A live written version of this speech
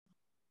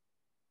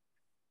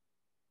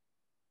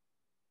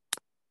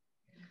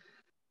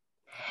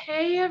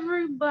Hey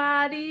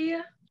everybody,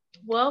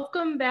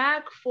 welcome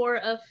back for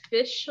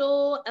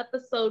official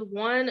episode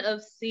 1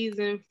 of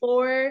season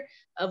 4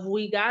 of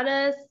We Got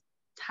Us,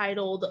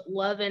 titled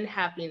Love and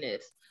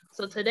Happiness.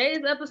 So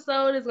today's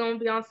episode is going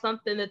to be on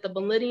something that the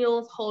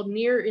millennials hold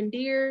near and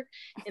dear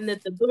and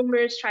that the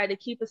boomers tried to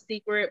keep a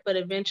secret but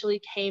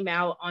eventually came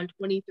out on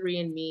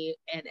 23andMe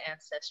and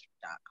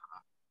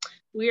Ancestry.com.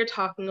 We are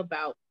talking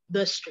about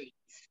the streets.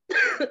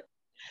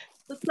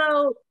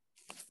 So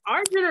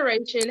our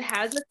generation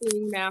has a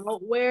thing now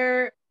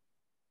where,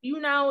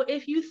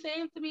 if you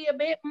seem to be a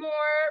bit more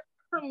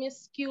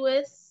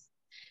promiscuous,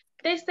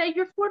 they say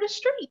you're for the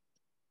street.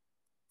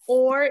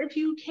 Or if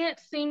you can't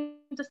seem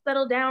to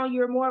settle down,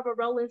 you're more of a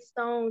rolling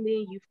stone,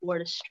 then you for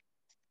the street.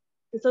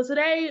 And so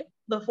today,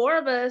 the four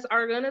of us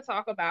are going to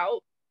talk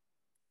about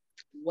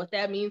what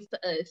that means to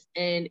us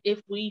and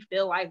if we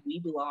feel like we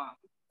belong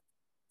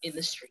in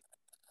the street.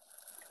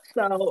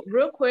 So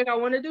real quick, I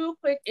want to do a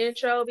quick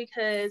intro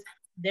because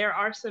there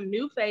are some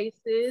new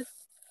faces.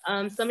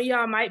 Some of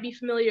y'all might be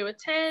familiar with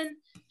 10.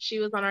 She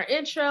was on our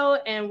intro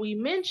and we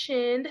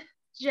mentioned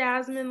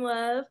Jasmine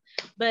Love,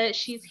 but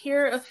she's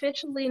here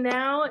officially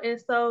now. And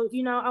so,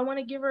 I want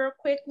to give her a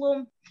quick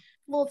little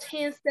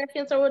 10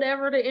 seconds or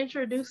whatever to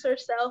introduce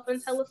herself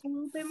and tell us a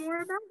little bit more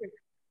about her.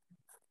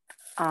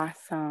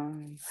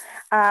 Awesome.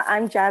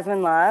 I'm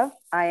Jasmine Love.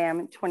 I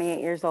am 28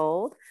 years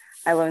old.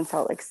 I live in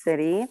Salt Lake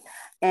City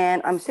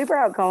and I'm super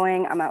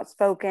outgoing. I'm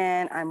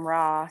outspoken. I'm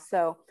raw.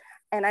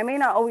 And I may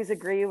not always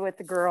agree with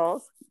the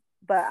girls,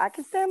 but I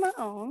can stand my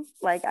own.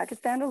 Like I can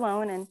stand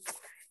alone and,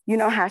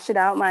 hash it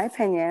out my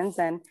opinions.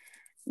 And,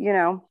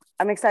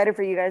 I'm excited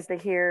for you guys to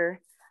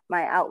hear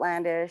my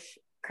outlandish,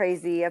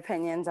 crazy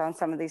opinions on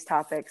some of these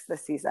topics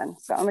this season.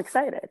 So I'm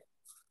excited.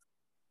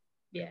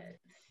 Yes.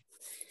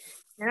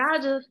 And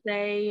I'll just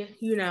say,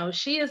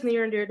 she is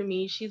near and dear to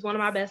me. She's one of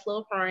my best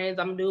little friends.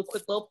 I'm going to do a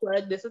quick little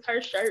plug. This is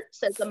her shirt.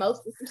 Says the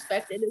most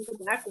disrespected is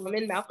a Black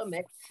woman, Malcolm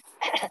X.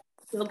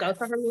 She'll go to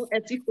her little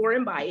Etsy store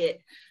and buy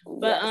it.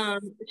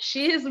 But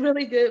she is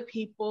really good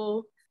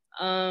people.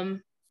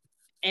 And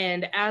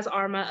as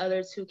are my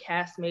other two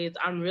castmates,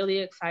 I'm really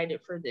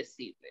excited for this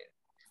season.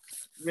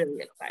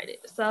 Really excited.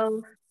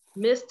 So,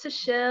 Miss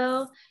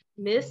Tashelle,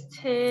 Miss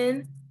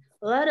 10,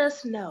 let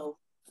us know.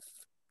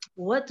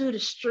 What do the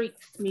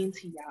streets mean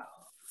to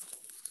y'all?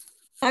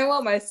 I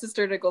want my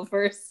sister to go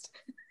first.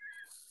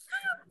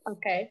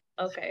 Okay.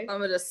 I'm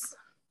gonna just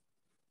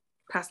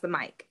pass the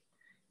mic.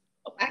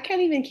 I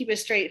can't even keep a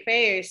straight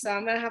face, so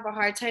I'm gonna have a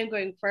hard time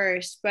going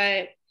first.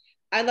 But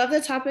I love the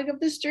topic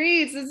of the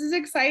streets. This is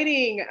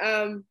exciting.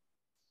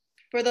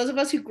 For those of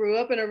us who grew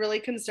up in a really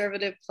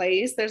conservative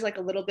place, there's like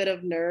a little bit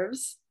of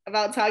nerves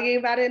about talking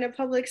about it in a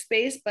public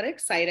space, but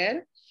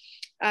excited.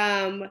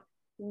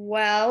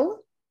 Well,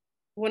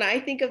 when I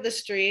think of the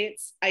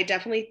streets, I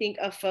definitely think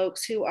of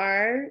folks who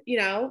are,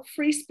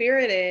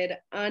 free-spirited,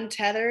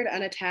 untethered,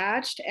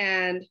 unattached,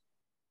 and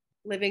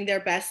living their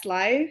best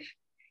life.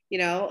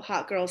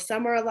 Hot girl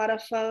summer, a lot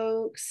of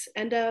folks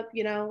end up,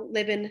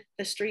 living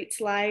the streets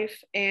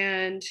life.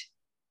 And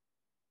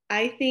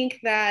I think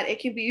that it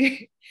can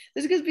be,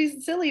 this could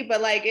be silly,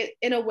 but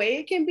in a way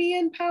it can be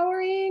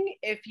empowering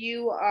if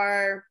you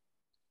are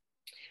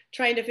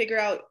trying to figure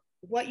out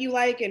what you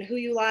like and who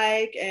you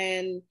like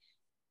and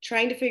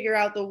trying to figure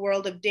out the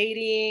world of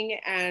dating,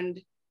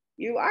 and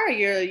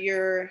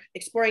you're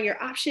exploring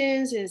your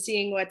options and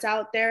seeing what's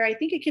out there. I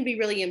think it can be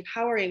really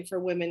empowering for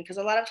women because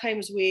a lot of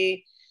times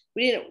we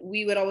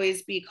would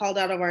always be called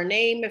out of our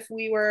name if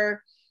we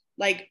were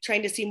like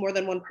trying to see more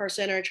than one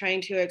person or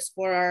trying to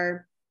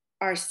explore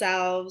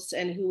ourselves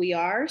and who we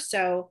are.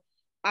 So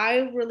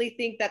I really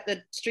think that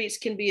the streets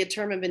can be a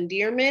term of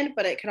endearment,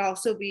 but it could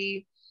also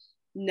be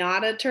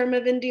not a term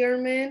of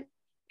endearment.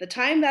 The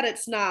time that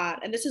it's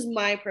not, and this is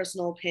my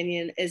personal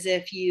opinion, is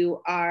if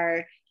you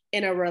are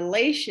in a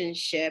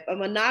relationship, a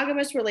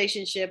monogamous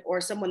relationship, or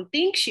someone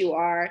thinks you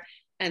are,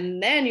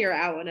 and then you're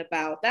out and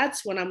about.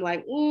 That's when I'm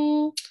like,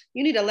 you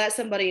need to let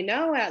somebody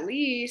know at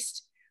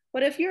least.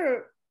 But if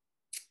you're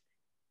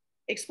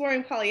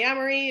exploring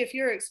polyamory, if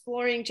you're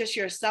exploring just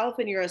yourself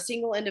and you're a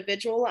single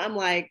individual, I'm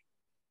like,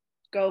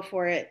 go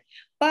for it.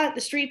 But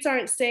the streets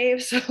aren't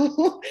safe,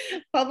 so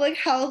public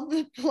health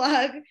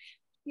plug,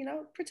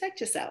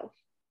 protect yourself.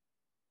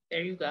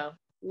 There you go.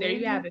 There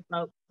you have it,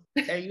 folks.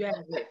 There you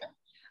have it.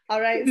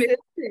 All right.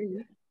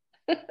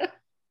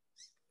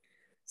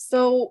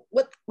 So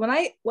what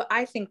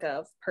I think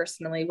of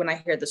personally when I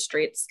hear the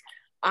streets,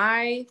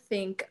 I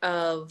think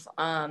of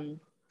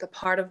the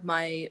part of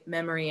my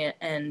memory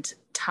and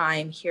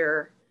time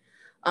here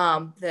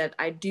that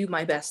I do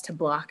my best to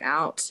block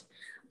out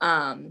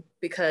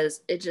because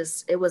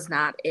it was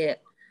not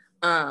it.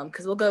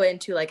 Because we'll go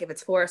into like if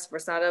it's for us, if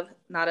it's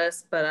not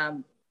us, but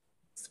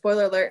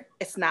spoiler alert,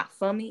 it's not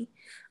for me.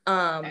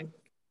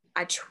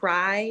 I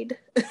tried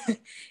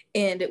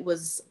and it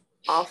was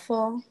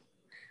awful,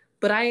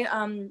 but I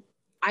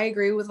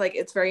agree with like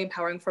it's very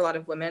empowering for a lot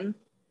of women.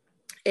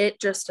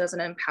 It just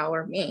doesn't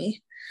empower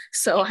me.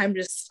 So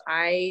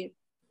I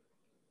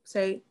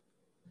say,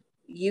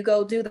 you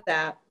go do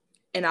that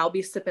and I'll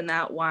be sipping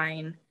that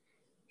wine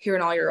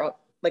hearing all your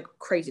like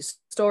crazy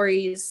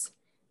stories.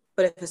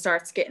 But if it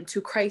starts getting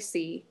too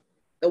crazy,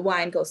 the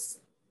wine goes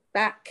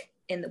back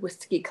and the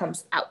whiskey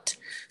comes out.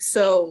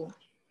 So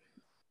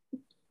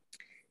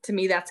to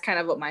me, that's kind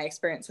of what my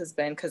experience has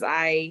been, because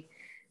I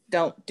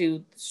don't do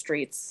the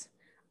streets.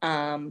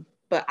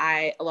 But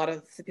a lot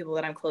of the people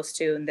that I'm close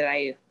to and that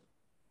I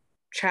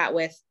chat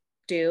with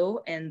do,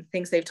 and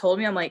things they've told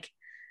me, I'm like,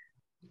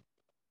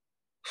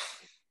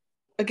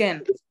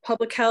 again,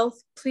 public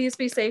health, please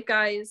be safe,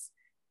 guys.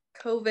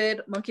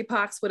 COVID,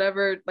 monkeypox,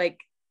 whatever, like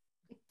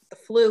the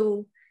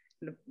flu,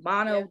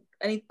 mono,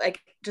 any, like,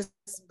 just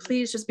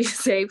please just be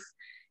safe,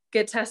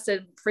 get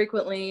tested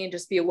frequently, and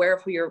just be aware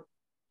of who you're,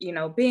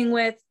 being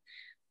with,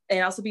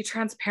 and also be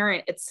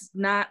transparent. It's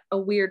not a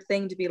weird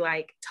thing to be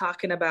like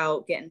talking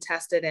about getting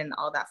tested and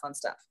all that fun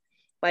stuff.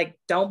 Like,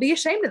 don't be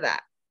ashamed of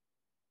that.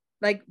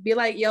 Like, be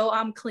like, yo,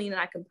 I'm clean and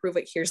I can prove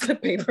it. Here's the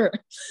paper.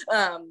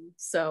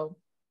 So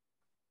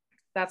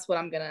that's what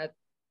I'm gonna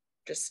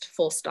just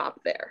full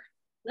stop there.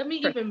 Let me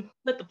even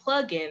put the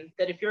plug in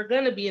that if you're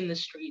gonna be in the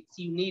streets,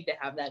 you need to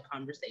have that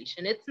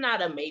conversation. It's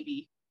not a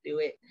maybe do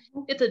it,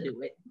 it's a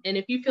do it. And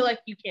if you feel like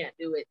you can't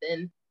do it,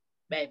 then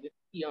baby,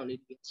 you don't need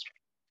to be in the streets.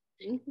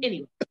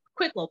 Anyway,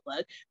 quick little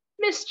plug.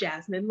 Miss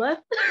Jasmine Love,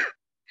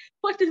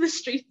 what do the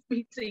streets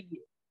mean to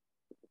you?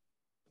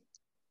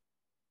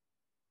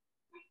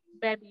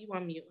 Baby, you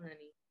on mute,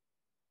 honey.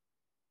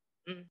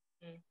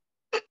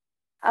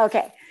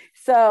 Okay,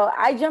 so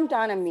I jumped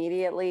on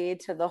immediately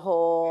to the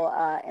whole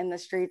in the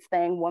streets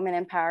thing,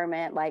 woman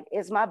empowerment. Like,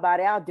 it's my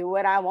body, I'll do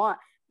what I want.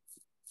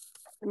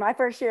 My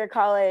first year of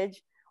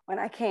college, when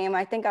I came,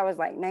 I think I was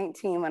like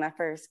 19 when I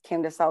first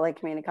came to Salt Lake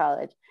Community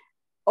College.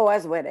 Oh, I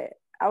was with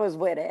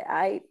it.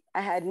 I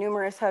had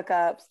numerous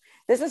hookups.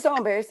 This is so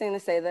embarrassing to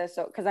say this,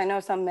 so because I know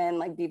some men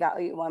like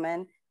devalue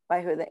women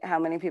by how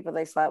many people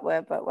they slept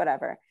with, but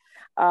whatever.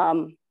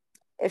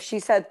 If she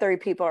said 3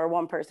 people or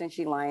 1 person,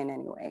 she lying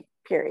anyway,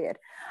 period.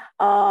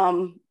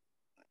 9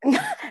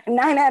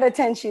 out of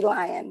 10, she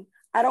lying.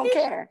 I don't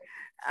care.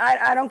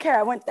 I don't care.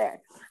 I went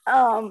there.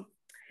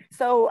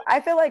 So I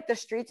feel like the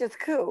streets is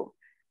cool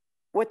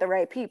with the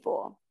right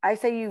people. I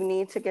say you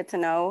need to get to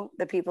know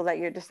the people that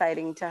you're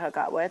deciding to hook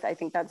up with. I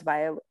think that's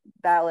validly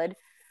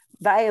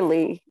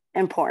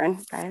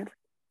important,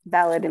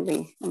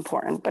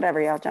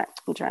 whatever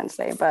I'm trying to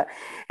say. But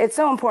it's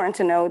so important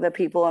to know the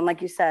people, and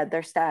like you said,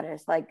 their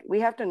status. Like,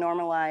 we have to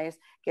normalize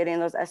getting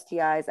those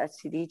STIs,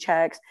 STD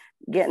checks,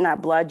 getting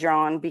that blood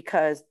drawn,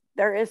 because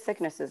there is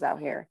sicknesses out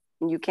here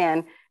and you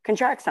can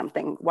contract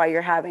something while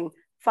you're having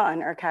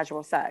fun or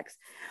casual sex.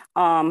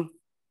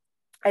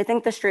 I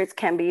think the streets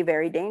can be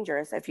very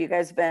dangerous. If you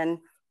guys been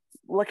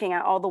looking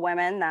at all the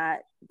women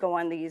that go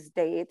on these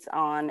dates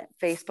on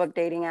Facebook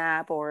dating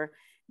app, or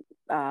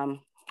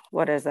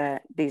what is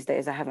it these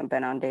days? I haven't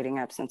been on dating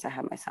apps since I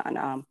had my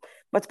son.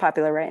 What's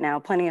popular right now?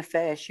 Plenty of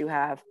Fish. You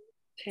have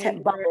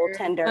Bumble,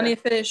 Tinder. Plenty of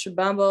Fish,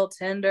 Bumble,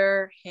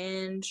 Tinder,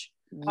 Hinge.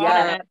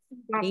 Yeah.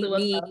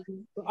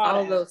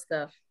 All those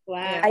stuff.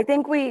 Yeah. I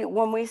think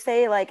when we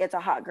say like it's a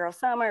hot girl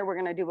summer, we're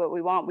going to do what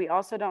we want, we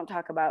also don't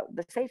talk about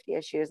the safety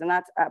issues. And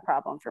that's a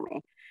problem for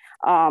me.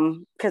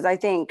 Because I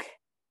think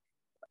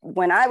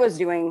when I was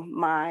in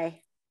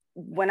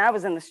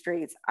the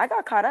streets, I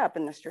got caught up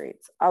in the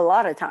streets a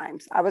lot of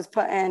times. I was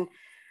put in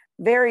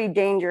very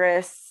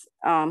dangerous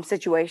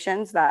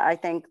situations that I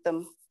think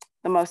the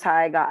Most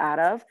High got out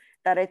of,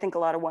 that I think a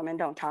lot of women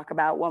don't talk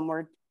about when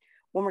we're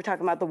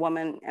talking about the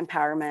woman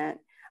empowerment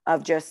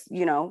of just,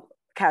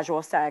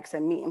 casual sex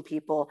and meeting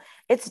people.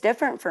 It's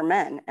different for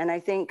men. And I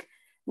think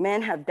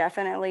men have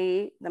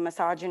definitely, the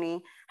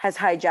misogyny has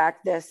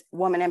hijacked this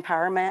woman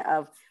empowerment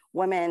of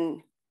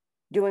women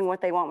doing what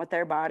they want with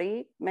their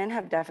body. Men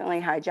have definitely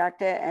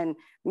hijacked it, and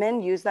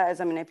men use that as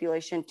a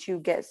manipulation to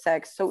get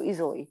sex so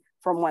easily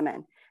from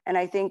women. And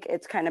I think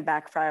it's kind of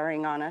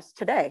backfiring on us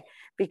today,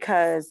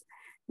 because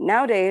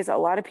nowadays a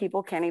lot of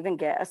people can't even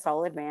get a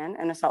solid man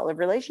and a solid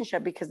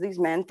relationship because these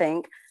men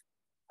think,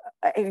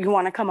 you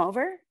want to come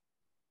over?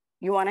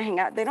 You want to hang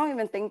out? They don't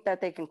even think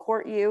that they can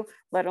court you,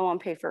 let alone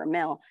pay for a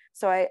meal.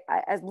 So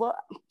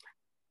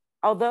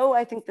although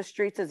I think the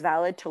streets is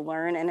valid to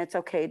learn, and it's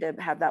okay to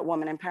have that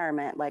woman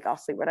empowerment, like, I'll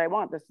sleep what I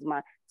want.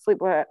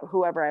 Sleep with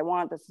whoever I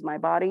want. This is my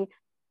body.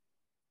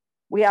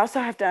 We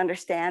also have to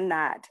understand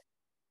that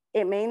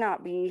it may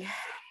not be,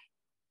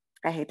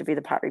 I hate to be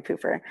the pottery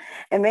pooper,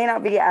 it may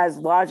not be as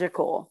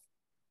logical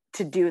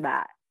to do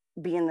that,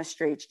 be in the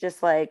streets,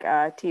 just like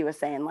T was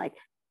saying, like,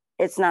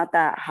 it's not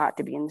that hot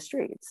to be in the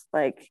streets.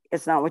 Like,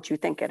 it's not what you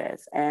think it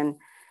is. And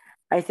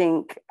I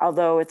think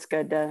although it's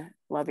good to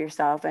love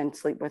yourself and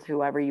sleep with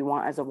whoever you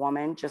want as a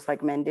woman, just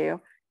like men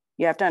do,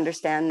 you have to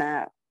understand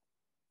that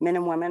men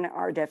and women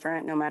are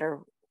different no matter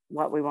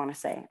what we want to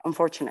say.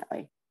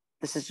 Unfortunately,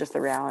 this is just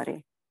the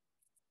reality.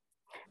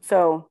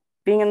 So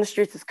being in the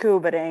streets is cool,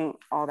 but it ain't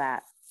all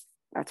that.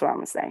 That's what I'm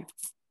gonna say.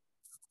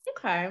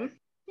 Okay.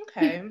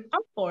 I'm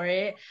for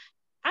it.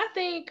 I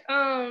think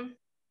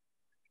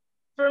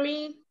for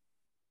me,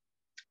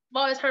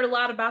 I've always heard a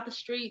lot about the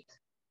streets.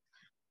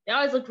 They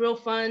always look real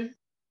fun,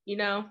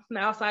 from the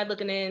outside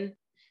looking in.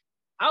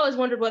 I always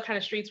wondered what kind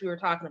of streets we were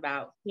talking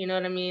about. You know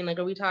what I mean? Like,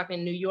 are we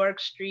talking New York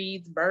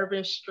streets,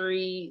 Bourbon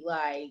Street,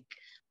 like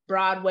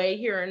Broadway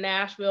here in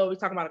Nashville? Are we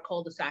talking about a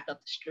cul-de-sac up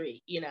the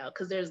street, you know,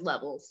 because there's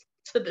levels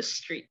to the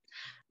street.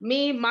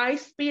 Me, my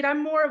speed,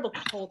 I'm more of a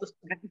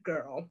cul-de-sac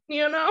girl,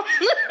 you know?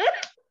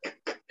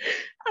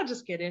 I'm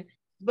just kidding.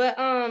 But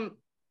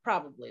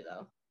probably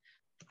though.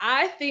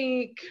 I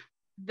think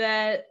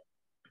that,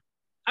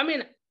 I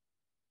mean,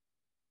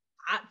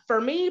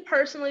 for me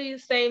personally,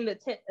 same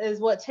that is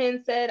what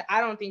Ten said. I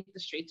don't think the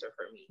streets are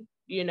for me.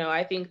 You know,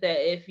 I think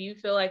that if you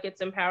feel like it's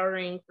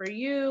empowering for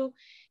you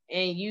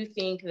and you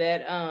think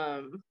that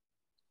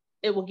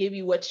it will give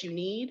you what you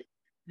need,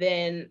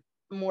 then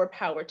more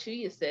power to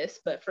you, sis.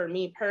 But for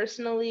me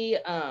personally,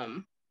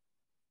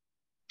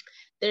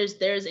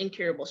 there's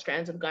incurable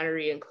strands of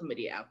gonorrhea and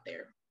chlamydia out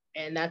there.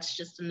 And that's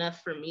just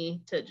enough for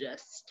me to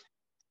just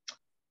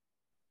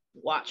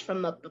watch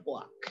from up the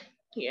block,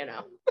 you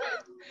know.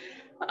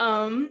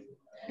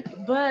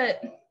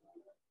 But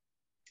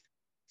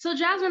so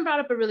Jasmine brought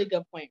up a really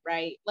good point,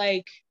 right?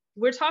 Like,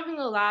 we're talking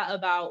a lot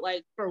about,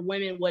 like, for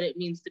women, what it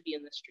means to be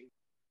in the street.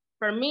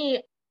 For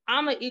me,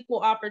 I'm an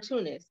equal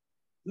opportunist.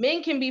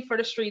 Men can be for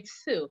the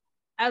streets too.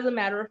 As a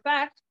matter of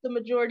fact, the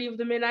majority of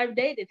the men I've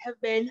dated have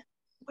been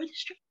for the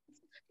streets.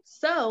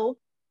 So,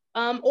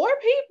 or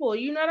people,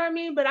 you know what I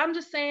mean? But I'm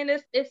just saying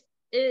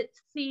it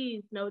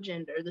sees no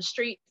gender. The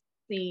streets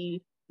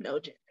see no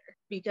gender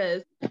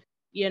because,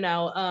 you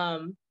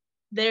know,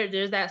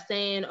 there's that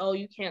saying, oh,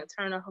 you can't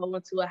turn a hoe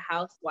into a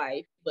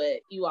housewife, but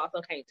you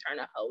also can't turn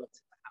a hoe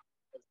into a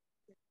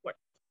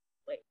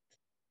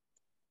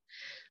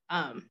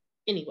housewife.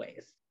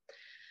 Anyways,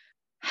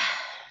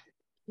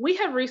 we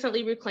have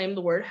recently reclaimed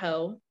the word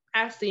hoe,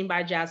 as seen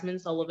by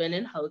Jazmine Sullivan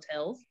in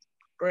Hotels.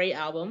 Great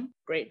album,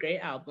 great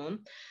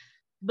album.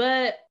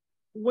 But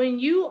when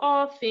you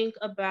all think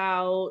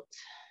about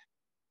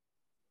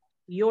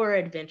your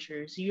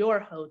adventures, your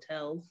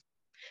hotels,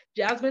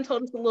 Jasmine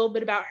told us a little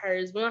bit about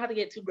hers. We don't have to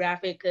get too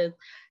graphic because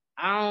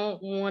I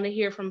don't want to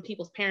hear from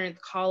people's parents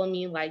calling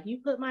me like, you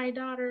put my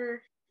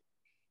daughter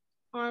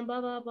on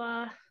blah, blah,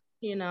 blah,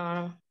 you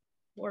know,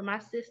 or my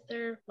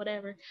sister,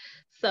 whatever.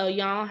 So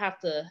y'all have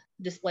to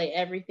display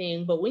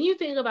everything. But when you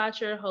think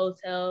about your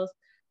hotels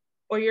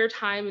or your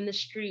time in the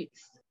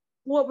streets,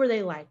 what were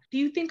they like? Do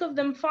you think of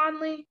them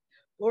fondly?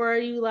 Or are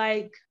you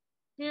like,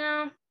 you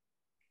know,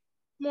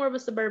 more of a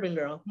suburban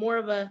girl, more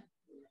of a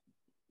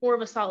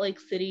Salt Lake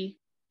City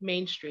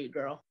Main Street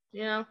girl,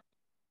 you know?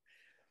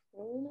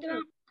 You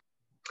know,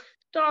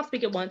 don't all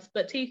speak at once,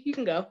 but T, you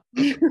can go.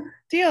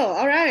 Deal.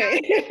 All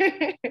right.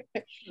 It's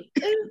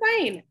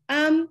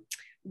fine.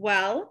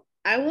 Well,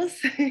 I will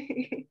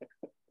say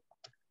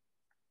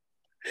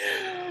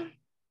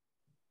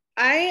I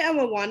am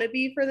a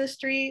wannabe for the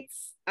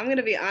streets. I'm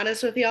gonna be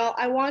honest with y'all.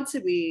 I want to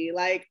be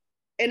like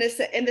in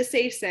the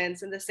safe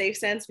sense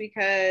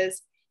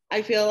because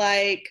I feel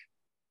like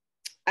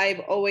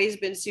I've always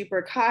been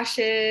super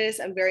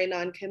cautious. I'm very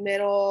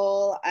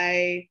non-committal.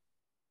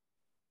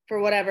 For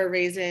whatever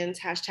reasons,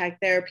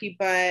 #therapy,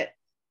 but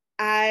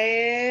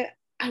I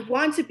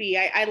want to be.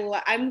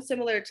 I'm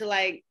similar to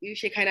like you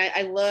should kind of.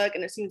 I look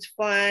and it seems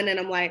fun, and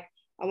I'm like,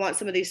 I want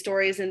some of these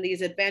stories and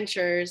these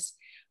adventures.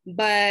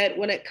 But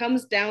when it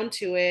comes down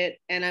to it,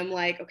 and I'm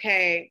like,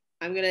 okay,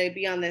 I'm gonna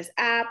be on this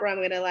app, or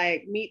I'm gonna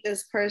like meet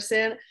this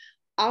person,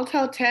 I'll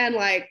tell 10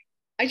 like,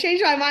 I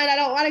changed my mind. I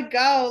don't want to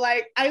go.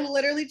 Like, I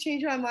literally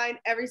change my mind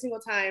every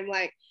single time.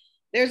 Like,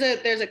 there's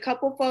a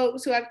couple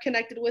folks who I've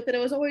connected with, and it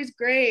was always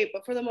great.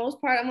 But for the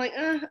most part, I'm like,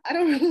 I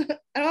don't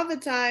have the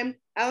time.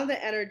 I don't have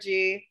the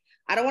energy.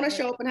 I don't want to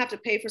show up and have to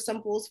pay for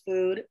some fool's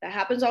food. That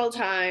happens all the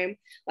time.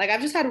 Like,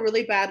 I've just had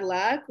really bad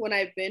luck when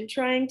I've been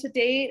trying to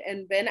date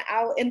and been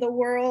out in the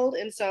world.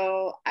 And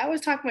so I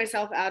always talk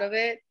myself out of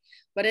it.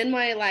 But in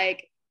my,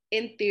 like,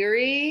 in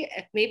theory,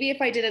 maybe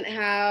if I didn't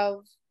have,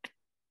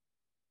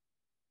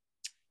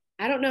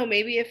 I don't know,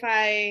 maybe if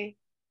I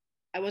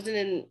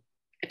didn't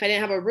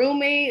have a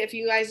roommate, if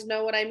you guys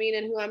know what I mean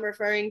and who I'm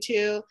referring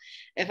to,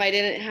 if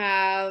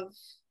I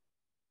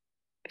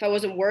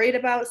wasn't worried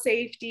about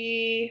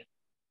safety,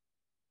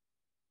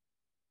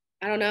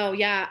 I don't know.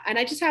 Yeah. And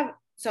I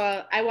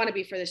want to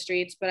be for the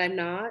streets, but I'm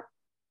not,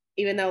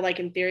 even though like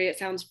in theory it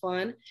sounds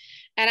fun.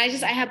 And I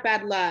have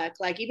bad luck.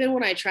 Like, even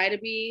when I try to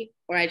be,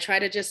 or I try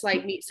to just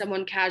like meet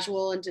someone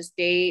casual and just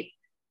date,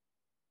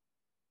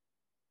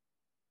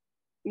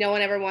 no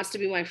one ever wants to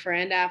be my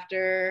friend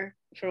after,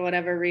 for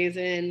whatever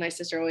reason. My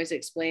sister always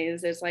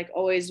explains there's like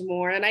always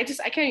more, and I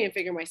can't even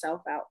figure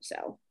myself out.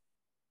 So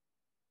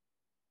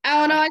I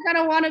don't know, I kind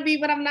of want to be,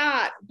 but I'm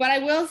not. But I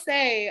will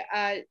say,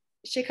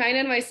 Shekinah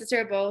and my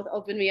sister both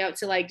opened me up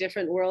to like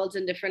different worlds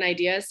and different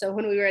ideas. So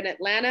when we were in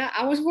Atlanta,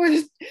 I would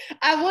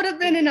have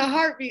been in a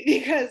heartbeat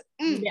because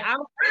yeah,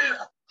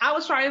 I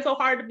was trying so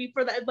hard to be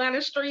for the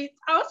Atlanta streets.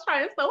 I was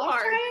trying so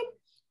hard.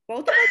 Both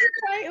of us were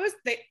trying. It was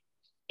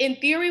in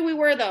theory we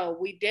were, though.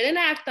 We didn't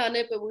act on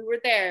it, but we were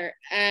there.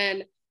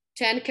 And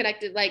 10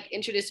 connected, like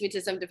introduced me to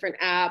some different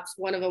apps.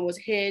 One of them was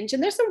Hinge,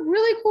 and there's some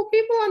really cool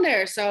people on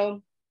there.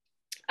 So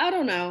I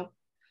don't know.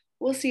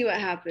 We'll see what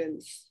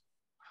happens.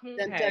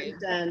 Dun, Okay.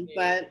 dun, dun.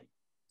 But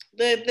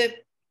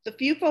the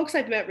few folks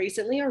I've met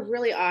recently are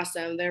really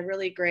awesome. They're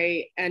really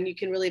great, and you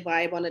can really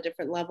vibe on a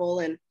different level.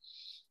 And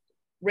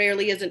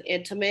rarely isn't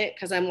intimate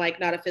because I'm like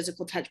not a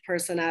physical touch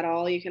person at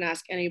all. You can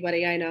ask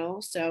anybody I know.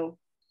 So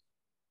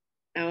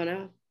I don't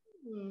know.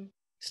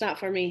 It's not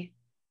for me.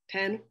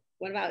 Pen,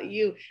 what about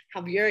you?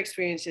 How have your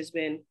experiences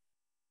been?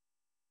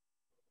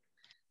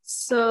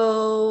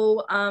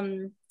 So,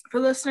 for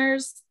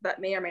listeners that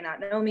may or may not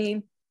know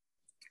me,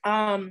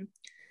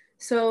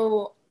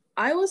 so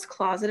I was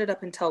closeted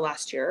up until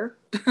last year.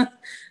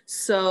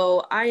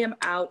 So I am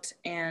out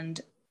and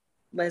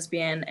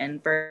lesbian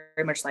and very,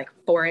 very much like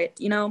for it,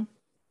 you know?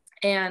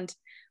 And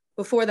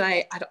before that,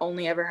 I had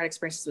only ever had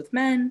experiences with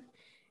men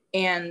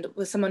and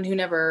with someone who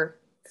never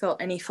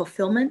felt any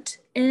fulfillment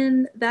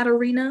in that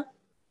arena.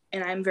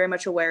 And I'm very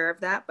much aware of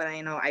that, but I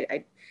know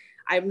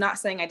I'm not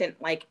saying I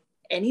didn't like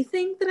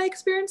anything that I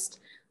experienced,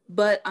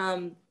 but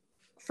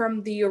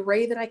from the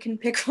array that I can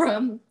pick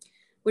from,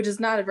 which is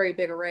not a very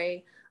big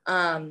array,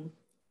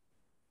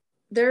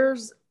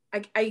 there's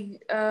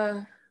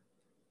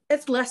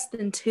it's less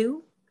than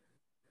two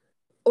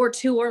or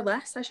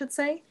less, I should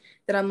say,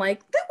 that I'm like,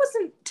 that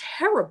wasn't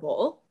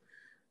terrible.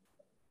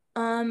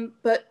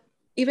 But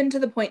even to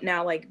the point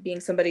now, like being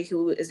somebody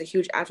who is a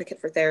huge advocate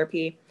for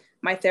therapy,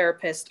 my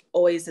therapist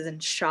always is in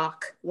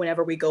shock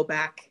whenever we go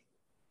back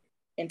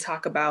and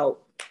talk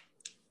about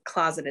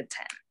closeted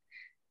 10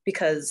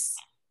 because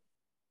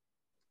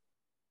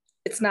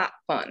it's not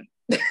fun.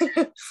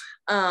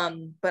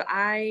 But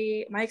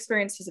my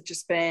experiences have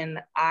just been,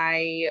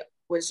 I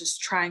was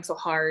just trying so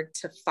hard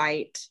to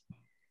fight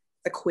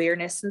the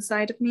queerness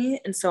inside of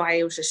me. And so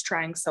I was just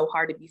trying so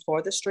hard to be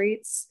for the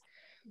streets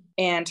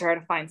and try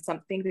to find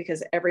something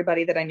because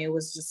everybody that I knew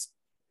was just,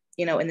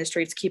 you know, in the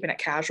streets keeping it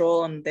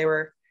casual and they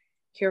were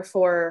here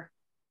for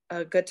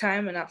a good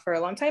time and not for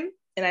a long time.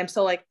 And I'm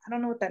still like, I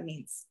don't know what that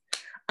means.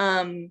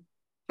 It's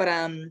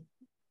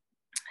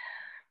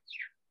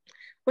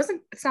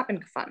not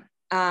been fun.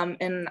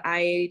 And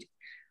I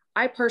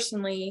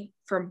personally,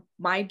 for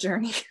my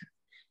journey,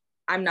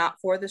 I'm not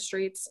for the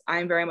streets.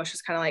 I'm very much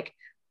just kind of like,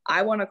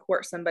 I want to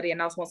court somebody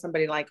and I also want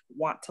somebody like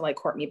want to like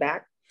court me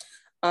back.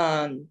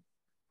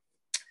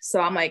 So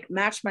I'm like,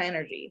 match my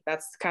energy.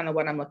 That's kind of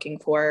what I'm looking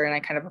for. And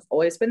I kind of have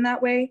always been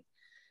that way.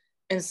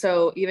 And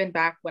so even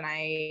back when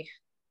I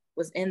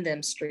was in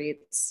them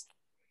streets,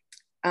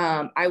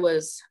 I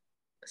was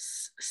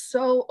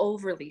so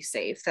overly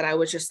safe that I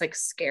was just like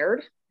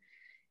scared,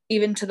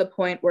 even to the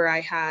point where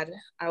I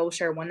will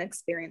share one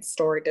experience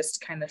story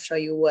just to kind of show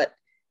you what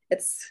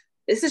this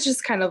is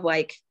just kind of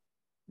like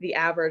the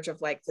average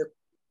of like the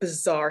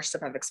bizarre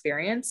stuff I've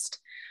experienced.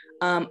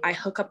 I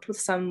hook up with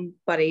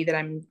somebody that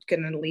I'm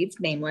going to leave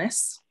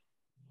nameless.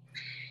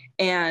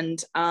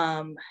 And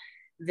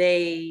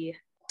they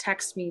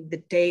text me the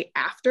day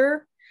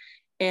after,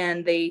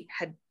 and they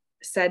had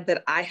said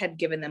that I had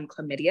given them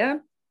chlamydia.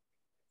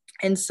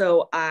 And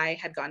so I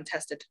had gotten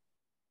tested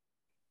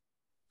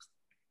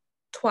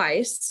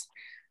twice,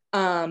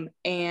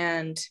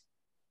 and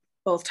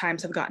both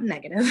times have gotten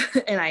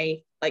negative. And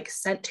I like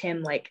sent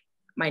him like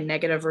my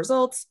negative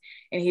results,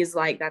 and he's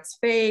like, that's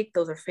fake,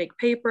 those are fake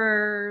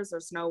papers,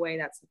 there's no way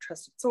that's a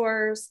trusted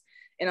source.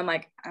 And I'm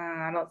like,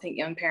 I don't think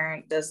Young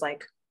Parent does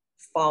like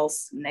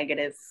false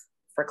negative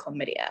for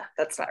chlamydia.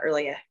 That's not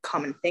really a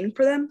common thing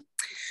for them.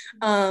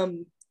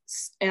 And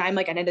I'm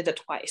like, I did it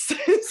twice. So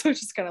it's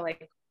just kind of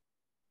like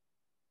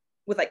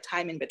with like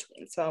time in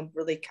between. So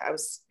I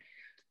was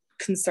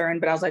concerned,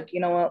 but I was like, you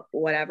know what,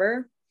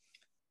 whatever.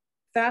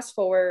 Fast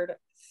forward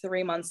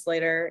 3 months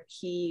later,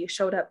 he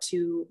showed up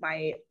to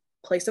my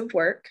place of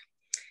work.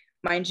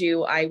 Mind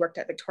you, I worked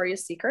at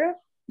Victoria's Secret.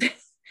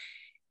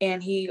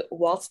 And he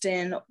waltzed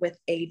in with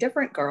a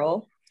different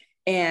girl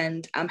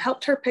and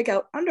helped her pick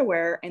out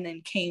underwear and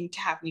then came to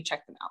have me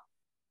check them out.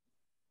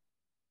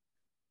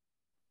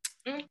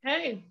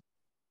 Okay.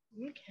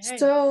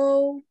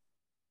 So,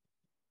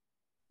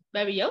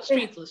 baby, your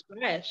streets was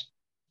trash.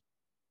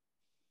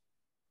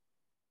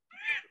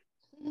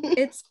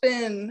 There's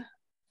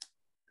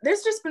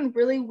just been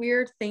really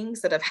weird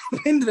things that have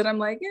happened that I'm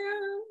like, yeah,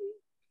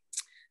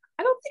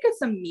 I don't think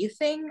it's a me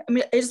thing. I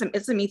mean,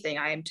 it's a me thing.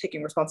 I am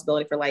taking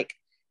responsibility for like,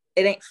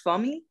 it ain't for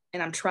me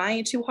and I'm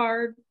trying too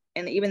hard.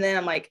 And even then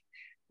I'm like,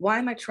 why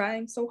am I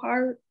trying so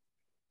hard?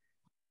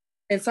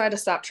 And so I had to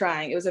stop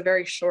trying. It was a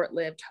very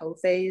short-lived hoe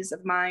phase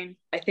of mine.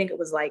 I think it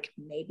was like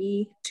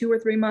maybe 2 or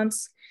 3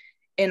 months.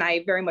 And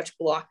I very much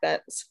blocked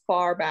that as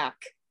far back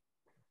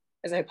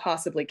as I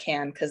possibly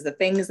can, because the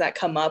things that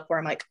come up where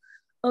I'm like,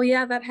 oh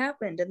yeah, that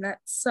happened and that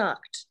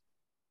sucked.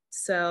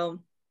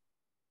 So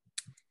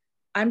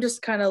I'm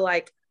just kind of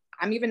like,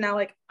 I'm even now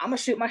like, I'm gonna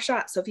shoot my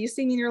shot. So if you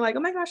see me and you're like,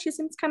 oh my gosh, she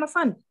seems kind of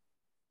fun.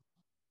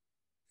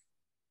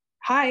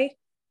 Hi.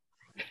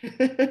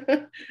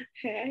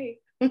 Hey.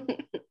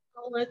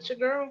 I'll let you,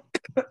 girl.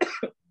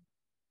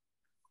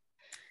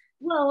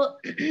 Well,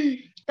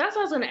 that's what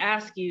I was going to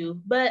ask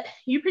you, but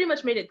you pretty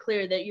much made it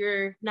clear that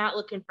you're not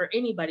looking for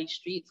anybody's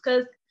streets,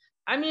 because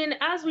I mean,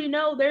 as we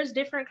know, there's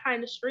different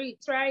kind of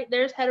streets, right?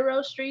 There's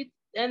hetero streets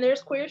and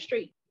there's queer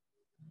streets.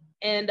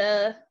 And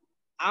I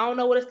don't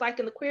know what it's like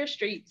in the queer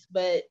streets,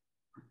 but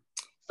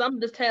some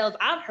of the tales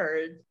I've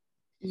heard,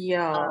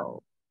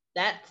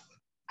 that's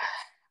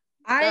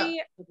I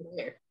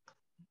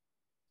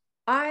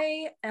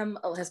am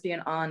a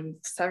lesbian on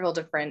several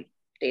different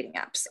dating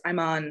apps. I'm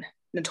on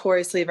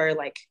notoriously very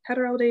like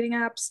hetero dating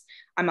apps.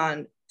 I'm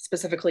on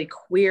specifically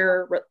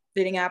queer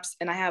dating apps,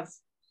 and I have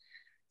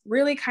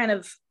really kind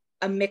of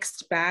a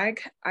mixed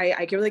bag.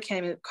 I really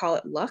can't even call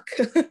it luck,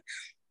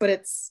 but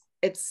it's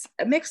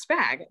a mixed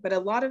bag. But a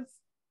lot of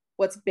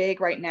what's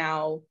big right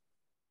now,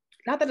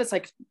 not that it's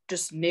like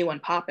just new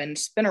and popping,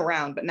 it's been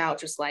around, but now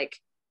it's just like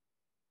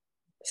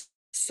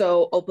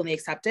so openly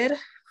accepted,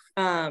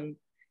 and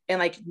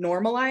like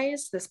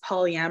normalize this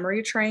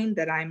polyamory train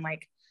that I'm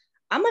like,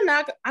 I'm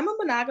a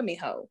monogamy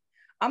hoe.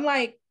 I'm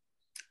like,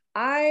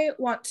 I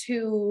want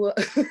to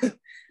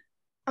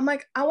I'm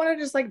like, I want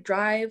to just like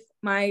drive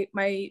my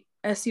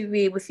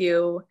SUV with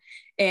you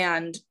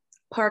and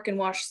park and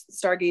watch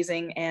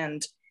stargazing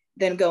and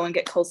then go and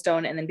get Cold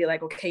Stone and then be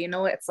like, okay, you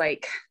know what? It's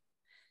like,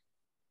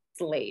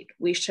 it's late.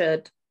 We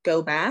should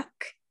go back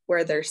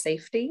where there's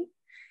safety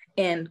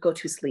and go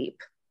to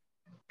sleep.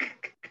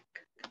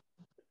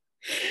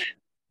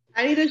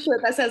 I need a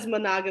shirt that says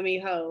monogamy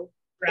hoe.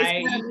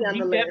 Right.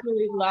 You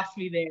definitely lost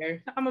me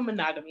there. I'm a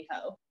monogamy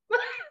hoe.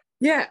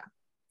 Yeah.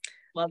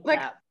 Love like,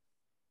 that.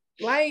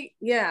 Like,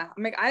 yeah.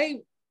 I'm like,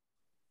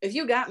 if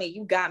you got me,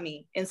 you got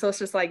me. And so it's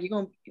just like,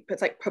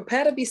 it's like,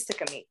 prepare to be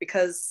sick of me,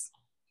 because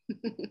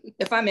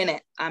if I'm in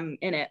it, I'm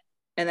in it.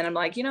 And then I'm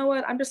like, you know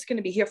what? I'm just going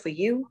to be here for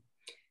you.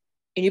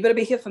 And you better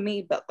be here for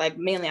me. But like,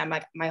 mainly, I'm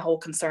like, my whole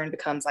concern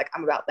becomes like,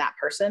 I'm about that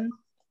person.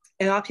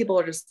 And a lot of people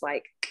are just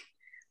like,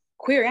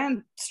 queer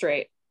and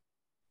straight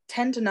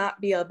tend to not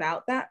be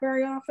about that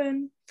very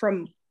often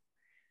from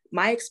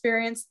my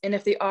experience. And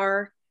if they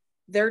are,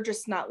 they're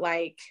just not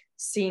like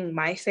seeing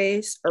my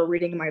face or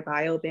reading my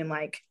bio being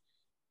like,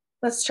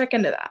 let's check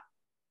into that.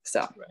 So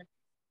right.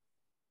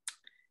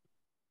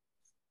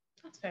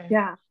 That's fair.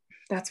 Yeah,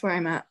 that's where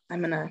I'm at. I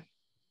love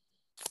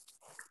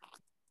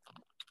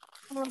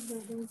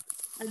that.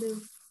 I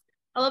do.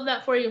 I love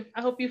that for you.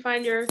 I hope you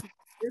find your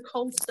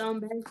Cold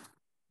Stone,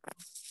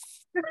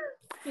 babe.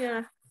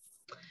 Yeah.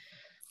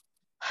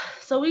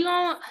 So we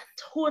gonna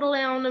twiddle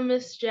down to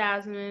Miss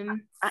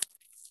Jasmine.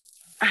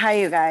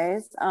 Hi, you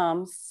guys.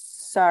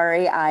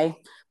 Sorry,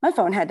 my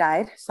phone had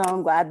died, so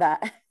I'm glad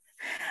that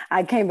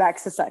I came back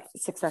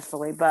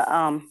successfully. But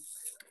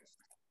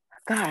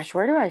gosh,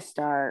 where do I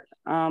start?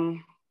 I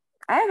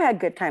have had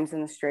good times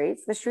in the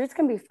streets. The streets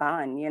can be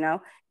fun, you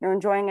know. You're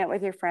enjoying it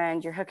with your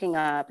friends. You're hooking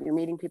up. You're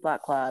meeting people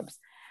at clubs.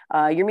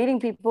 You're meeting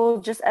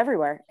people just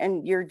everywhere,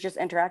 and you're just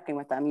interacting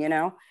with them. You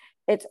know,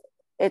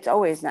 it's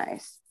always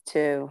nice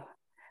to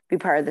be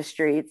part of the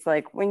streets.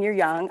 Like when you're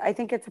young, I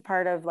think it's a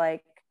part of,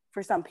 like,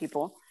 for some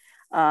people,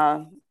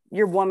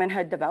 your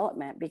womanhood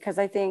development, because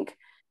I think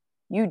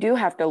you do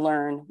have to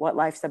learn what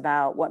life's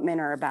about, what men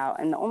are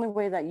about. And the only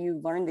way that you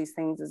learn these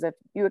things is if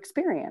you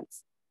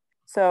experience.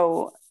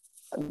 So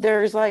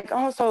there's like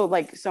also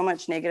like so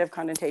much negative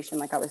connotation,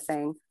 like I was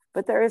saying,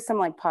 but there is some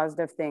like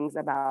positive things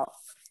about,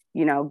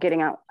 you know,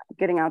 getting out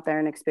there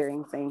and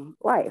experiencing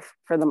life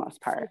for the most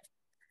part.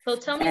 So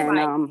tell me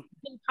like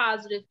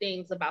positive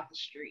things about the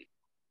street.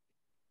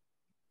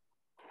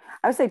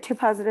 I would say two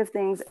positive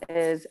things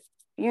is,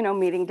 you know,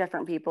 meeting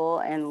different people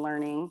and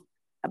learning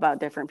about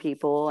different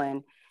people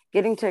and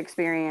getting to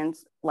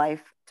experience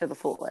life to the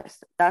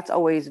fullest. That's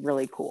always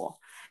really cool.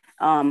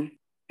 And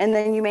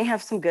then you may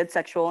have some good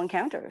sexual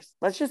encounters.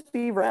 Let's just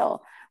be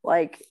real.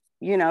 Like,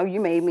 you know,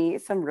 you may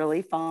meet some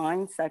really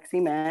fun, sexy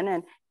men.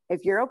 And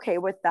if you're okay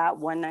with that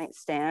one night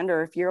stand,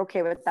 or if you're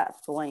okay with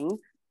that fling,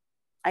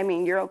 I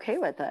mean, you're okay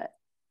with it.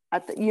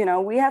 You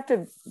know, we have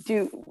to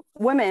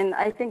women,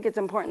 I think it's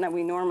important that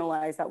we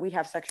normalize that we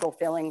have sexual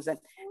feelings and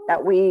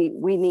that we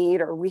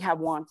need, or we have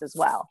wants as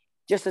well,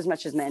 just as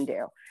much as men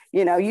do.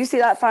 You know, you see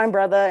that fine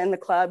brother in the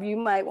club, you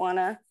might want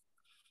to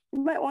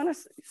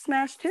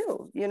smash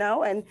too, you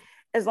know, and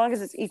as long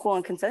as it's equal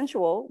and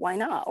consensual, why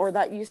not? Or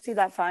that you see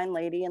that fine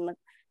lady and the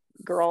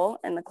girl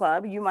in the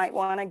club, you might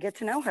want to get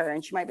to know her,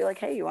 and she might be like,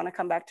 hey, you want to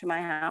come back to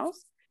my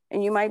house?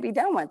 And you might be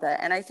down with it.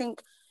 And I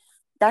think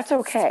that's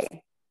okay.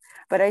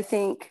 But I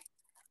think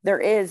there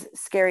is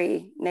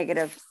scary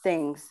negative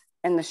things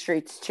in the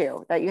streets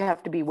too that you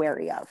have to be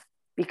wary of,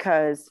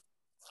 because,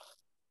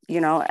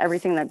 you know,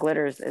 everything that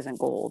glitters isn't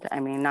gold. I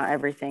mean, not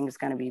everything's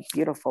going to be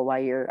beautiful while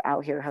you're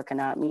out here hooking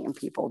up, meeting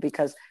people,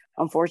 because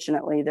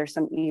unfortunately there's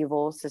some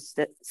evil,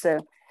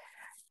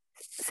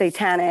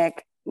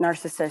 satanic,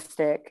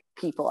 narcissistic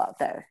people out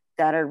there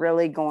that are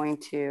really going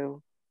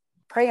to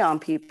prey on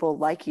people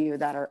like you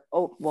that are,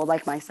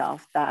 like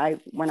myself, that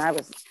when I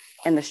was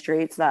in the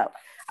streets, that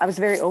I was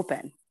very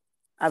open.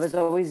 I was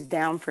always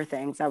down for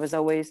things. I was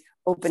always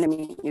open to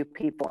meet new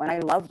people. And I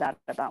love that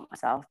about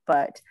myself.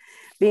 But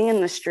being in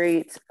the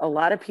streets, a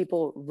lot of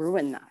people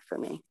ruin that for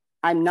me.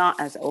 I'm not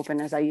as open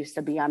as I used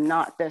to be. I'm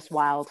not this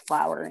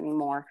wildflower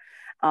anymore.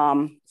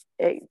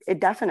 It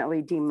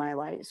definitely dimmed my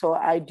light. So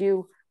I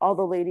do, all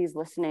the ladies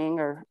listening,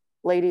 or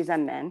ladies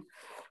and men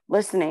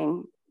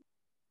listening,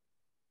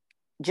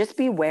 just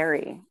be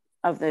wary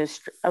of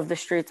the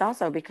streets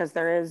also, because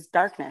there is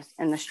darkness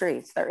in the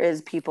streets. There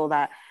is people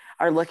that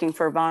are looking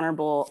for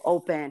vulnerable,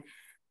 open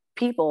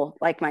people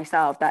like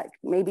myself, that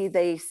maybe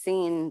they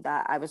seen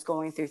that I was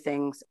going through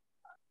things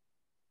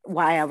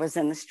why I was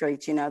in the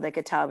streets. You know, they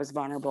could tell I was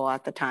vulnerable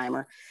at the time,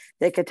 or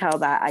they could tell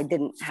that I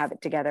didn't have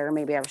it together, or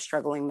maybe I was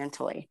struggling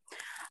mentally.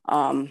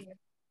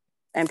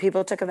 And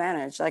people took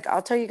advantage. Like,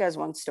 I'll tell you guys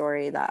one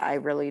story that I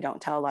really don't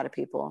tell a lot of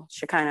people.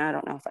 Shekinah, I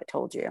don't know if I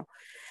told you,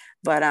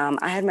 but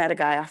I had met a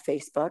guy off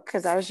Facebook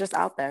because I was just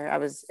out there. I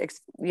was,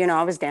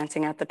 I was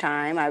dancing at the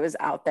time. I was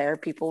out there.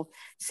 People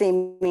see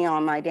me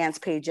on my dance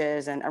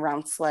pages and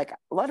around Slick.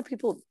 A lot of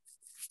people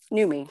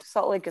knew me.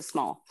 Salt Lake is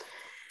small.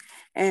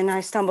 And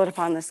I stumbled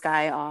upon this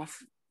guy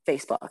off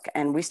Facebook,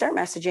 and we start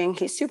messaging.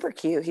 He's super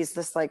cute. He's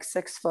this like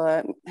 6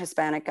 foot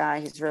Hispanic guy.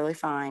 He's really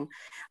fine.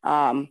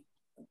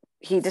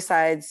 He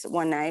decides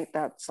one night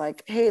that's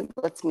like, hey,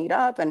 let's meet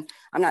up. And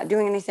I'm not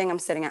doing anything. I'm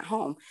sitting at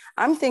home.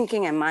 I'm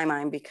thinking in my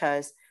mind,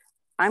 because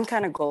I'm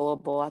kind of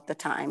gullible at the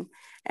time,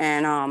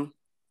 and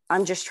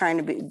I'm just trying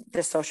to be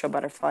the social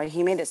butterfly.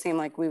 He made it seem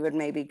like we would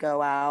maybe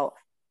go out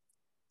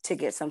to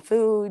get some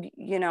food.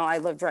 You know, I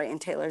lived right in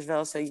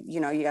Taylorsville. So, you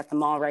know, you got the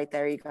mall right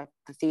there. You got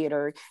the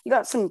theater. You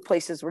got some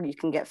places where you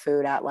can get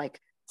food at like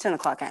 10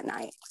 o'clock at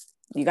night.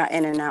 You got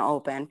In-N-Out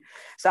open.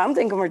 So I'm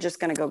thinking we're just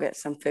going to go get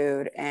some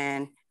food.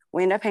 And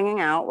we end up hanging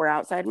out. We're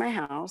outside my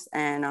house,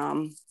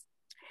 and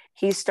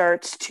he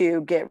starts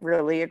to get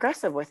really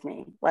aggressive with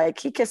me. Like,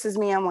 he kisses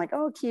me. I'm like,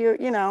 oh, cute,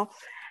 you know.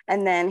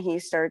 And then he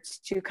starts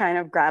to kind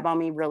of grab on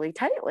me really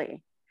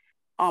tightly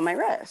on my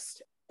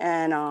wrist.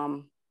 And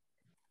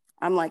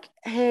I'm like,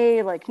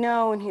 hey, like,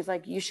 no. And he's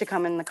like, you should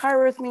come in the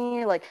car with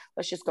me. Like,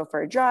 let's just go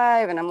for a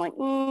drive. And I'm like,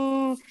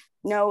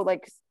 no,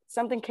 like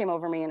something came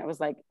over me, and it was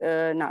like,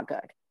 not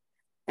good.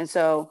 And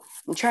so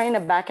I'm trying to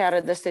back out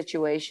of the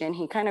situation.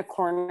 He kind of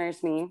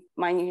corners me.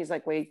 Mind you, he's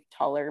like way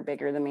taller,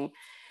 bigger than me.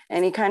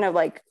 And he kind of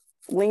like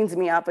leans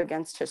me up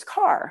against his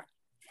car.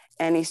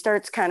 And he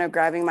starts kind of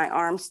grabbing my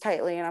arms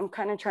tightly. And I'm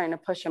kind of trying to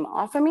push him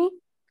off of me.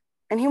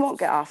 And he won't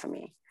get off of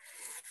me.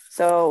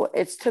 So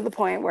it's to the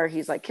point where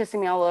he's like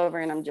kissing me all over.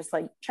 And I'm just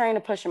like trying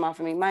to push him off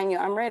of me. Mind you,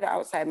 I'm right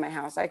outside my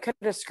house. I could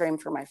have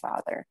screamed for my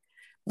father,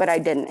 but I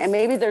didn't. And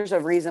maybe there's a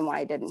reason why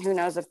I didn't. Who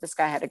knows if this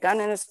guy had a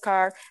gun in his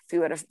car, if he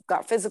would have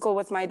got physical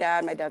with my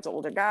dad. My dad's an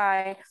older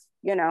guy,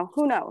 you know,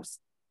 who knows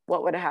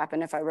what would have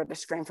happened if I were to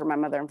scream for my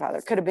mother and father.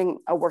 Could have been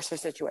a worse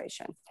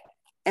situation.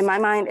 In my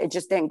mind, it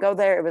just didn't go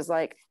there. It was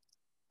like,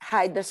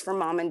 hide this from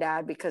mom and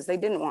dad, because they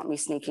didn't want me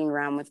sneaking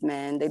around with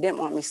men. They didn't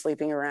want me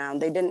sleeping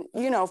around. They didn't,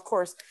 you know, of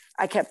course,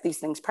 I kept these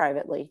things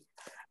privately.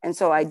 And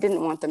so I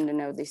didn't want them to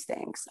know these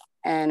things.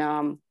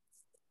 And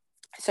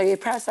so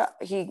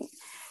he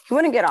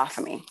wouldn't get off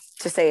of me,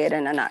 to say it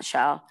in a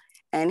nutshell.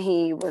 And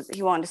he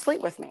wanted to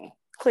sleep with me,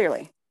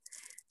 clearly.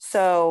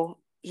 So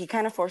he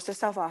kind of forced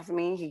himself off of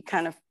me. He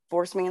kind of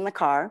forced me in the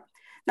car,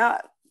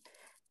 not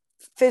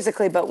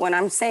physically, but when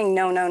I'm saying,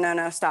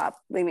 no, stop,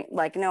 leave me,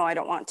 like, no, I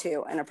don't want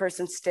to. And a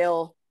person's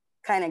still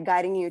kind of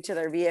guiding you to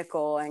their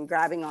vehicle and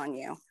grabbing on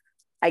you,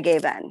 I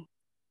gave in.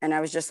 And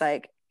I was just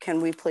like,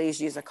 can we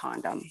please use a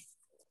condom?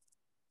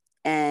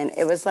 And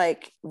it was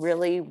like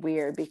really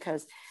weird,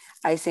 because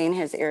I seen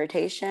his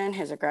irritation,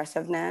 his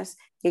aggressiveness.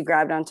 He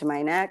grabbed onto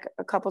my neck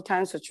a couple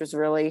times, which was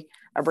really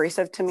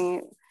abrasive to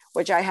me,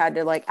 which I had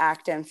to like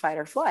act in fight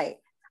or flight.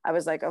 I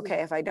was like,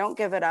 okay, if I don't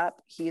give it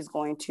up, he's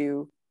going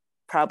to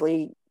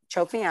probably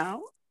choke me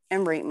out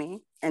and rape me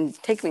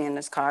and take me in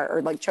this car,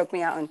 or like choke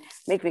me out and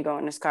make me go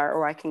in this car,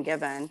 or I can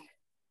give in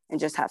and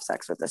just have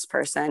sex with this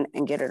person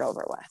and get it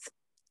over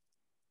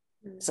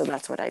with. So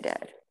that's what I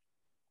did.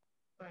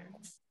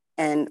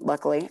 And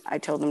luckily, I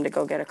told him to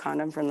go get a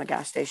condom from the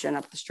gas station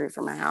up the street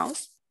from my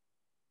house.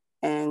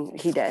 And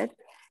he did.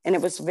 And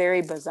it was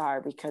very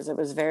bizarre, because it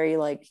was very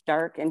like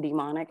dark and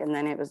demonic. And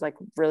then it was like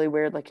really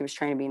weird, like he was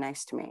trying to be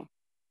nice to me.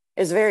 It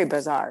was very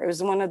bizarre. It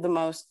was one of the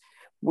most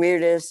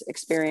weirdest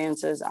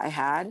experiences I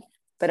had,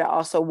 but it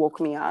also woke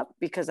me up,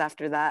 because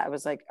after that, I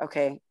was like,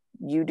 okay,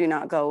 you do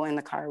not go in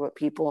the car with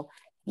people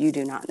you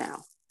do not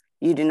know.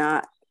 You do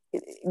not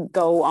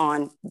go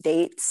on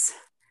dates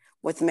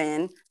with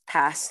men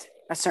past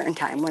a certain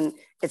time when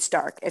it's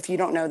dark. If you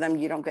don't know them,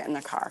 you don't get in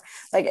the car.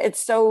 Like,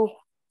 it's so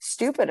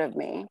stupid of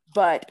me,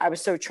 but I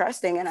was so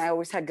trusting, and I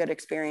always had good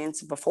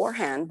experience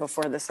beforehand,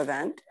 before this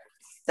event,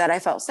 that I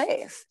felt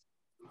safe.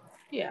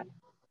 Yeah.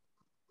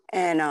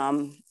 And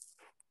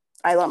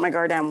I let my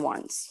guard down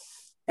once,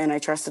 and I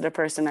trusted a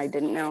person I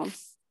didn't know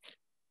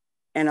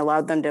and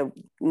allowed them to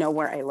know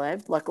where I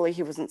lived. Luckily,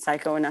 he wasn't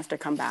psycho enough to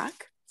come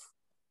back.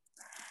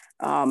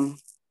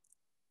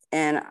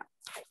 And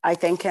I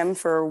thank him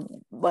for,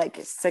 like,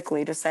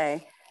 sickly to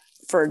say,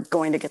 for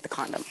going to get the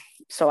condom.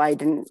 So I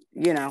didn't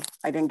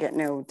get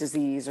no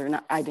disease, or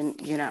not, I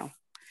didn't,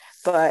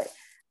 but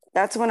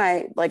that's when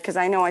I, like, cause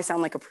I know I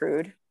sound like a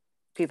prude,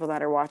 people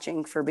that are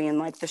watching, for being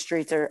like, the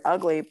streets are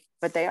ugly,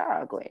 but they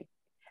are ugly.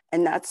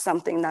 And that's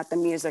something that the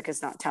music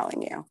is not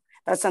telling you.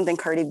 That's something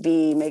Cardi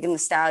B, Megan Thee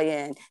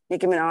Stallion,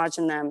 Nicki Minaj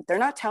and them, they're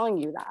not telling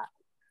you that.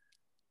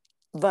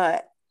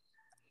 But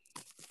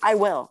I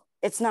will.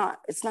 It's not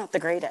the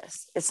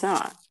greatest. It's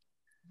not.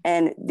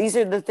 And these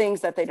are the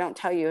things that they don't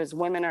tell you is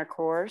women are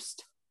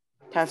coerced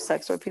to have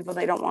sex with people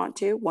they don't want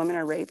to. Women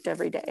are raped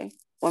every day.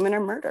 Women are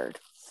murdered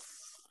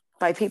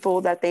by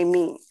people that they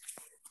meet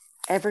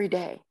every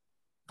day.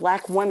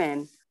 Black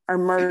women are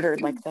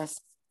murdered like this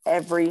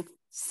every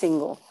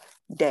single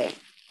day.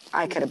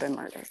 I could have been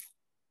murdered.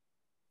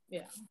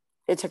 Yeah.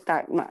 It took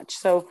that much.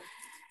 So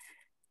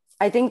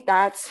I think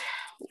that's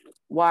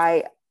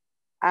why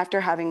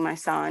after having my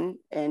son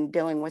and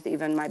dealing with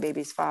even my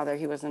baby's father,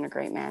 he wasn't a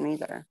great man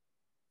either.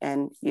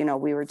 And, you know,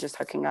 we were just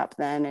hooking up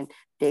then and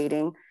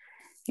dating.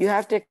 You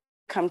have to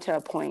come to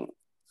a point,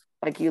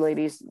 like you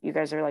ladies, you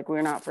guys are like,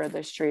 we're not for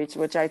the streets,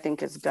 which I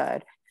think is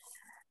good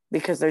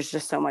because there's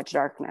just so much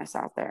darkness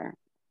out there.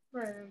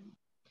 Right.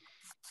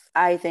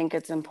 I think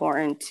it's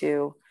important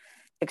to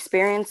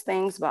experience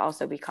things, but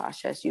also be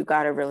cautious. You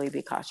got to really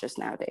be cautious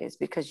nowadays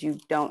because you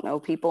don't know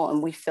people.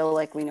 And we feel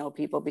like we know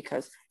people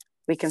because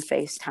we can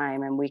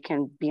FaceTime and we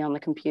can be on the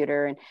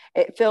computer. And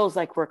it feels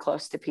like we're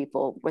close to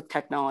people with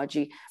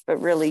technology,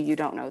 but really you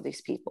don't know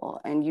these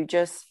people. And you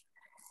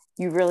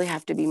really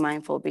have to be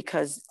mindful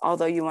because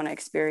although you want to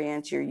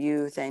experience your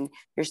youth and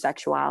your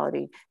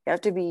sexuality, you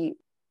have to be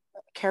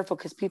careful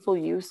because people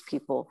use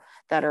people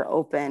that are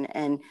open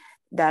and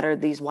that are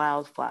these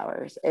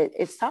wildflowers.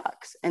 It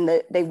sucks.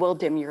 And they will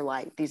dim your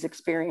light. These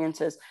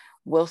experiences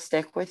will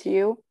stick with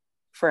you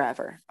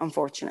forever,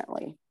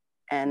 unfortunately.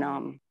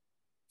 And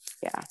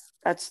yeah,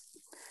 that's,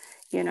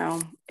 you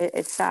know,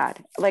 it's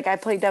sad. Like I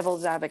play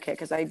devil's advocate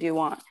because I do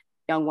want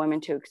young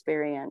women to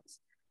experience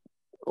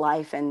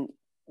life and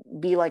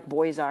be like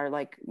boys are,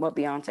 like what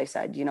Beyonce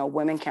said, you know,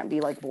 women can't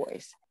be like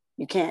boys.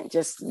 You can't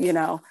just, you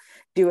know,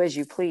 do as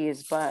you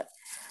please.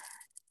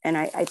 And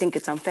I think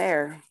it's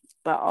unfair,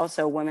 but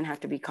also women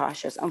have to be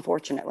cautious,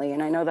 unfortunately.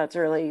 And I know that's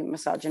really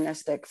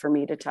misogynistic for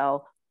me to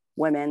tell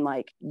women,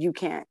 like,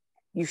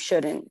 you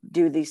shouldn't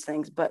do these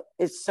things, but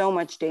it's so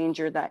much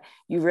danger that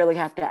you really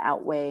have to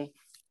outweigh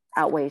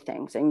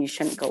things, and you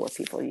shouldn't go with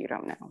people you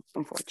don't know,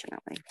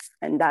 unfortunately.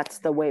 And that's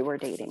the way we're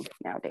dating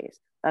nowadays.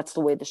 That's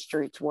the way the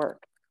streets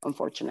work,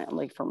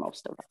 unfortunately, for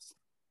most of us,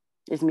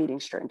 is meeting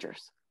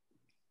strangers.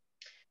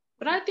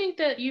 But I think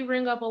that you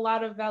bring up a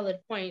lot of valid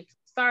points.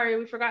 Sorry,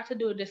 we forgot to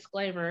do a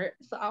disclaimer,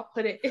 so I'll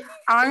put it.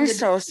 I'm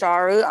so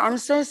sorry. I'm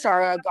so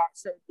sorry I got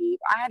so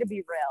deep. I had to be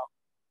real.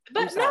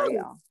 But I'm sorry,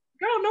 no, y'all.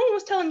 girl, no one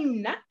was telling you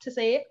not to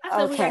say it. I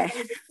said Okay. we got to do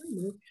a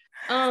disclaimer.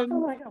 Oh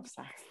my God, I'm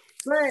sorry.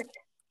 But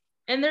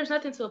and there's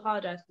nothing to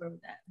apologize for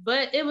with that.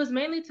 But it was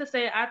mainly to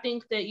say I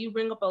think that you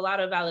bring up a lot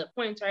of valid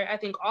points, right? I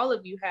think all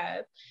of you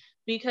have,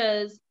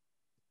 because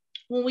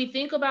when we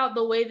think about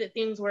the way that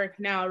things work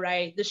now,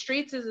 right, the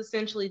streets is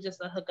essentially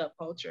just a hookup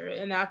culture,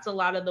 and that's a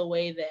lot of the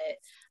way that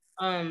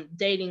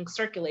dating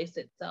circulates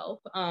itself.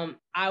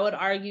 I would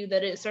argue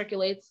that it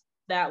circulates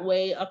that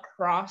way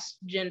across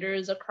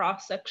genders,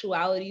 across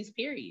sexualities,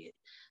 period.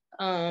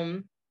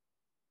 I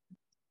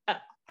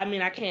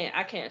mean, I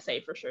can't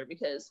say for sure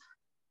because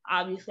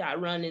obviously I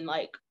run in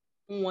like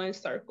one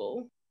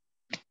circle.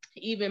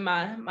 Even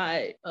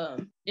my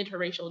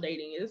interracial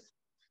dating is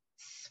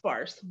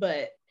sparse,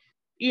 but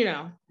you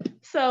know,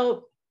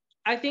 so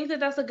I think that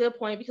that's a good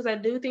point because I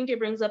do think it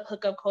brings up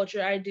hookup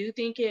culture. I do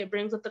think it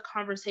brings up the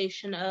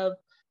conversation of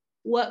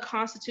what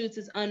constitutes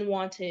as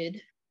unwanted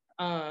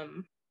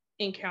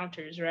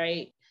encounters,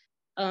 right?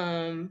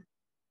 I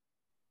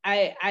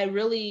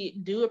really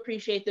do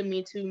appreciate the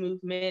Me Too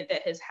movement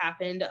that has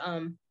happened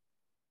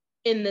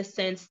in the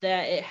sense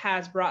that it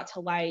has brought to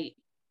light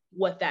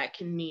what that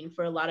can mean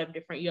for a lot of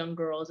different young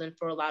girls and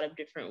for a lot of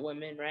different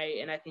women, right?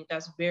 And I think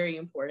that's very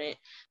important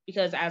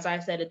because as I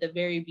said at the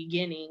very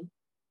beginning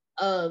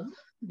of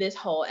this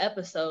whole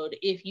episode,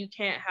 if you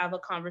can't have a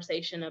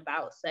conversation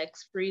about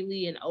sex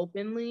freely and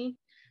openly,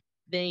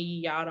 then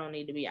y'all don't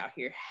need to be out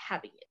here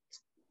having it.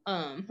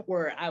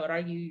 Or I would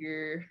argue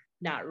you're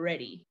not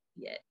ready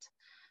yet.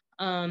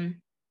 But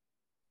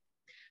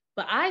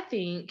I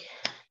think,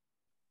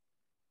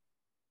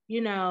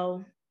 you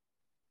know,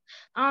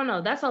 I don't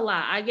know, that's a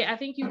lot. I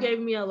think you gave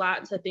me a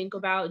lot to think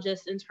about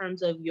just in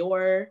terms of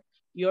your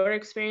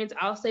experience.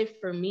 I'll say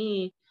for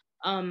me,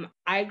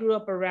 I grew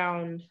up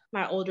around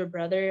my older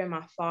brother and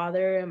my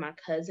father and my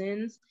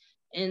cousins.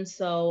 And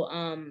so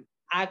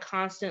I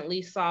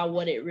constantly saw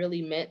what it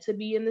really meant to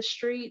be in the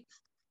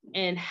streets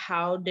and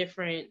how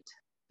different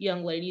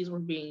young ladies were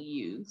being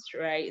used,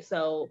 right?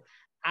 So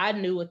I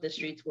knew what the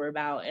streets were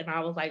about and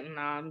I was like,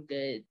 nah, I'm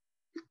good.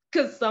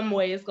 Because some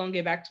way it's gonna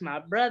get back to my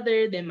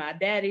brother, then my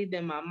daddy,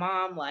 then my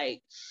mom.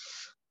 Like,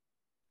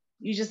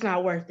 you're just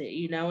not worth it,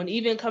 you know? And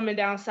even coming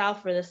down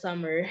south for the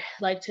summer,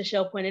 like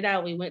Tashelle pointed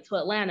out, we went to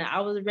Atlanta.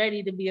 I was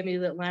ready to be in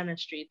these Atlanta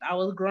streets. I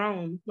was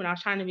grown when I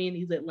was trying to be in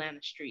these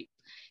Atlanta streets.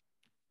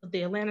 But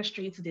the Atlanta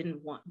streets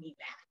didn't want me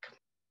back,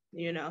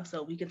 you know?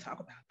 So we can talk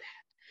about that.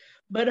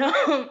 But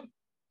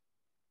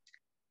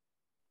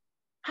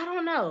I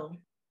don't know.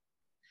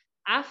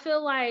 I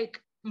feel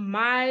like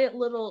my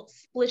little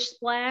splish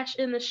splash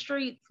in the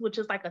streets, which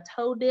is like a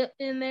toe dip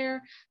in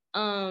there,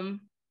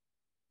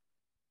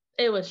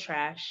 it was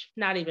trash,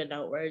 not even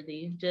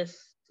noteworthy. Just,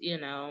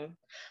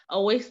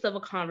 a waste of a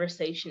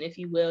conversation, if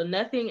you will.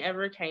 Nothing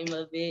ever came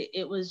of it.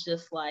 It was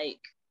just like,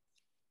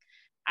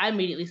 I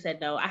immediately said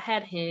no. I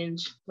had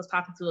Hinge, was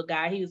talking to a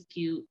guy. He was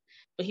cute,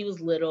 but he was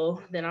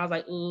little. Then I was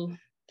like, ooh,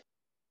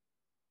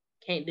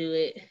 can't do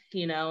it,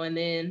 and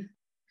then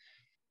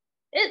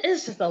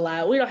it's just a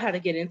lot. We don't have to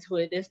get into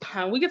it this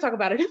time. We can talk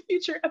about it in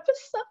future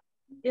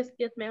episodes.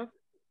 Yes, ma'am.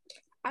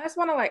 I just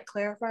want to like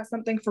clarify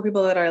something for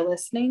people that are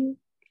listening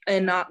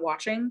and not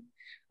watching.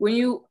 When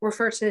you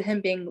refer to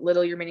him being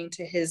little, you're meaning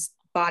to his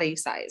body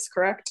size,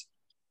 correct?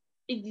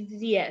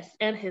 Yes,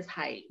 and his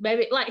height.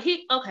 Baby, like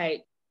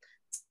okay.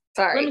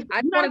 Sorry,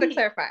 I wanted to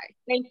clarify.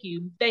 Thank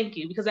you,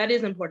 because that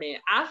is important.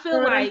 I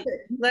feel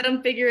let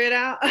them figure it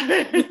out.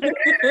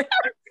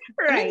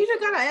 Right. I mean, you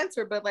just gotta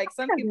answer, but like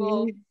some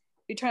people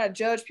be trying to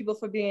judge people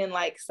for being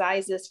like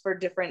sizes for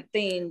different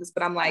things,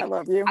 but I'm like, I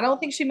love you. I don't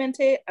think she meant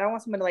it. I don't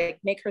want someone to like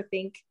make her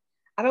think.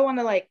 I don't want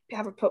to like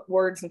have her put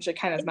words into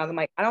kind of mouth. I'm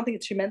like, I don't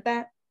think she meant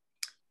that.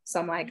 So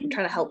I'm like, I'm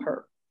trying to help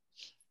her.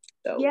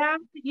 So yeah,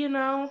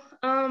 I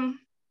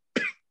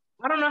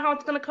don't know how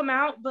it's gonna come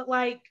out, but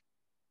like,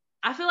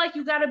 I feel like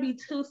you gotta be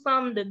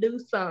 2-something to do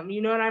something.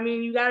 You know what I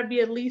mean? You gotta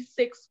be at least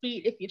 6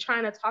 feet if you're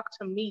trying to talk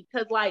to me,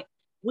 because like,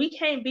 we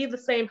can't be the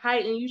same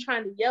height and you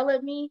trying to yell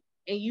at me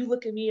and you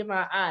look at me in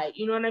my eye.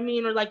 You know what I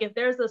mean? Or like, if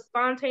there's a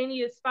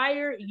spontaneous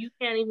fire, you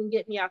can't even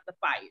get me out the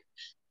fire.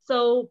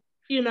 So,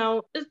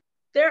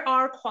 there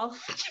are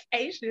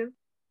qualifications,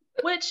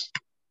 which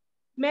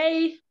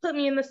may put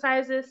me in the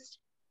sizes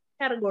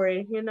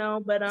category,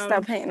 but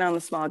stop hating on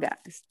the small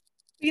guys.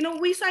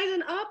 We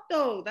sizing up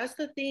though. That's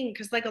the thing.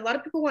 Cause like a lot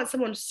of people want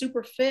someone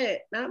super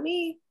fit, not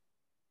me.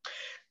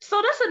 So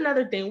that's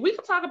another thing. We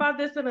can talk about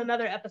this in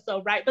another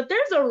episode, right? But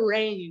there's a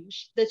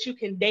range that you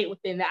can date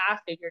within that I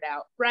figured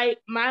out, right?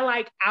 My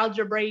like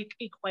algebraic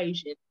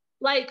equation.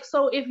 Like,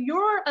 so if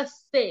you're a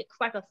 6,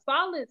 like a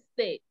solid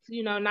 6,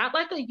 not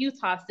like a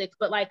Utah 6,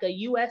 but like a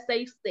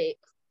USA 6,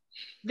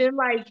 then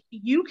like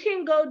you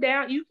can go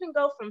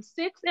from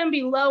 6 and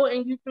below,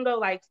 and you can go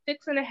like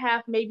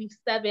 6.5, maybe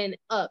 7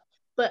 up.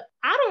 But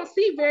I don't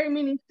see very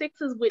many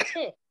 6s with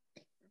 10.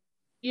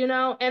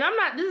 And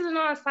this is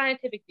not a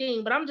scientific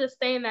thing, but I'm just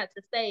saying that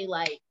to say,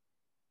 like,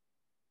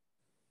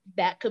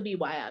 that could be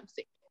why I'm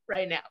single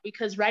right now.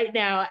 Because right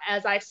now,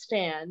 as I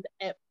stand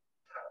at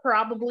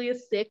probably a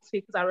 6,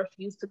 because I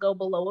refuse to go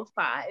below a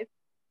 5.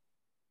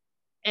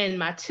 And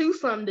my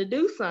 2-something to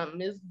do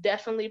something is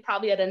definitely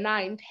probably at a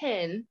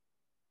 9-10.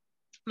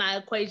 My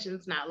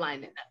equation's not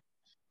lining up.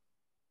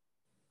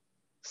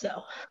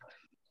 So,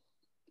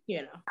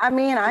 I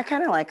mean, I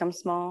kind of like them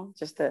small,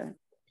 just to.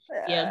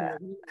 Yeah.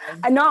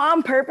 I know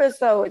on purpose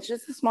though. It's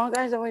just the small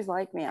guys always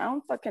like me. I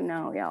don't fucking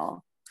know,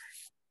 y'all.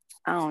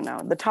 I don't know.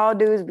 The tall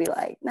dudes be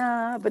like,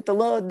 nah, but the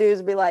little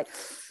dudes be like,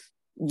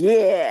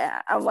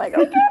 yeah. I'm like,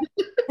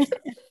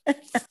 okay.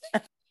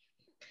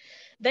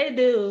 They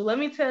do. Let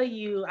me tell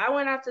you, I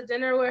went out to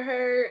dinner with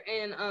her,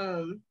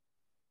 and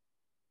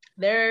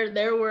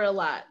there were a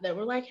lot that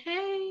were like,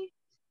 hey.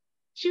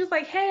 She was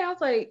like, hey. I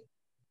was like,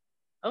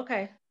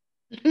 okay.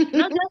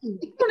 No,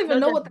 you don't even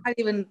know what that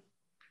even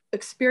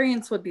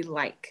experience would be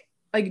like.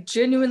 Like,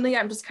 genuinely,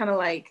 I'm just kind of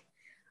like,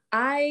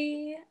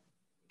 I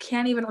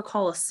can't even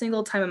recall a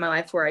single time in my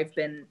life where I've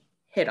been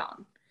hit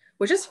on,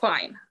 which is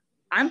fine.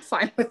 I'm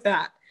fine with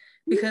that,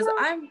 because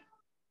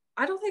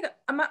I don't think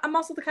I'm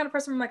also the kind of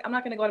person, I'm like, I'm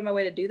not going to go out of my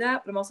way to do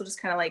that, but I'm also just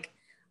kind of like,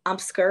 I'm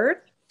scared.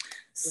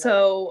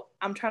 So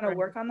I'm trying to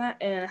work on that,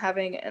 and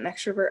having an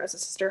extrovert as a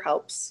sister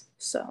helps.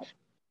 So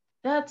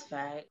that's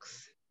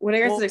facts. What are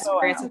your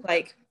experiences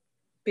like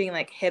being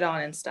like hit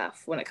on and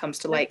stuff when it comes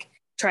to like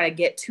trying to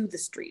get to the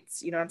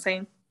streets? You know what I'm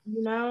saying?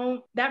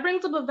 That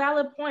brings up a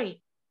valid point.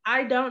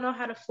 I don't know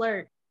how to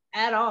flirt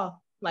at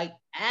all. Like,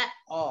 at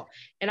all.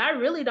 And I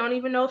really don't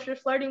even know if you're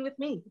flirting with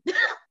me.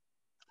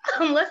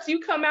 Unless you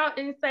come out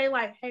and say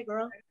like, hey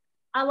girl,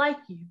 I like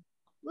you.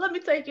 Let me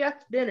take you out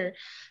to dinner.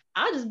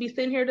 I'll just be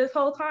sitting here this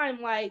whole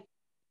time like,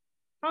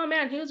 oh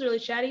man, he was really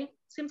chatty.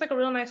 Seems like a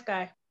real nice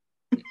guy.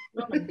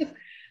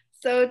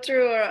 So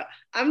true.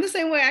 I'm the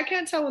same way. I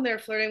can't tell when they're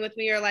flirting with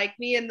me or like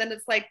me, and then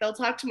it's like they'll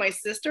talk to my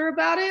sister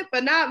about it,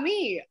 but not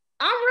me.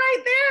 I'm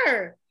right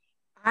there.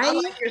 I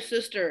like your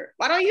sister.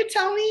 Why don't you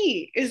tell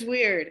me? It's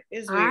weird.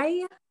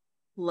 I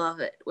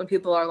love it when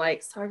people are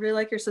like, so I really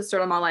like your sister.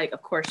 And I'm all like,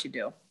 of course you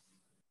do.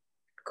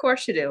 Of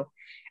course you do.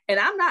 And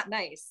I'm not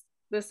nice.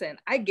 Listen,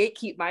 I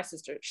gatekeep my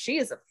sister. She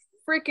is a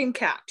freaking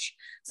catch.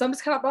 So I'm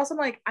just kind of also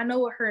like, I know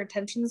what her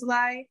intentions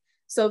lie.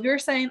 So if you're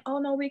saying, oh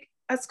no,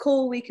 that's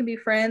cool, we can be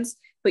friends,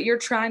 but you're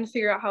trying to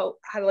figure out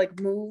how to like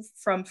move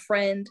from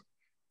friend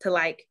to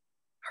like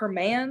her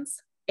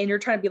man's, and you're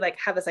trying to be like,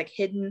 have this like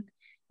hidden,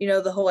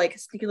 the whole like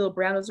sneaky little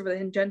brown nose over the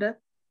hidden agenda.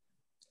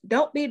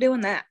 Don't be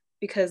doing that,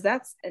 because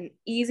that's an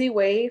easy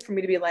way for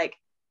me to be like,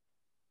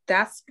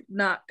 that's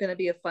not going to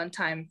be a fun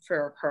time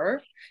for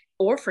her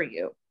or for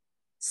you.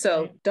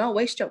 So don't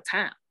waste your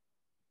time.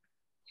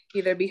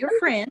 Either be her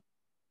friend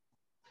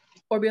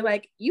or be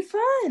like, you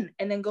fun,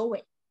 and then go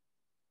away.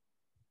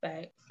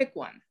 Pick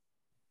one.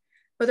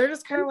 But they're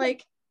just kind of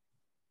like,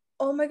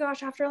 oh my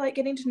gosh, after like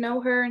getting to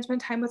know her and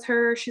spend time with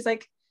her, she's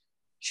like,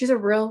 she's a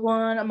real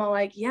one. I'm all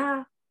like,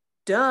 yeah,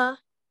 duh.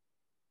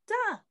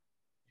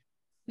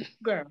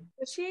 Girl.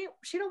 But she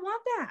don't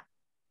want that.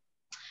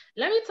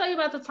 Let me tell you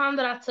about the time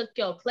that I took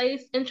your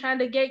place and trying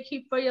to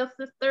gatekeep for your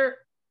sister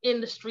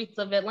in the streets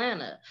of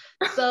Atlanta.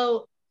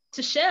 So,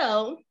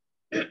 Tashelle,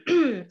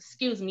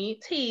 excuse me,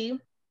 T,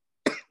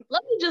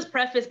 let me just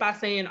preface by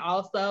saying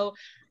also,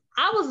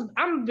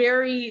 I'm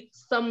very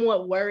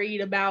somewhat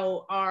worried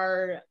about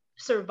our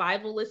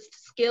survivalist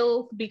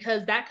skills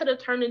because that could have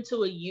turned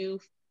into a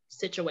youth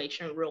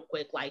situation real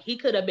quick. Like he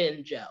could have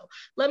been Joe.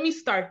 Let me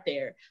start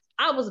there.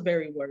 I was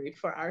very worried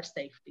for our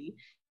safety.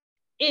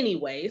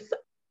 Anyways,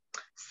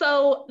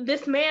 so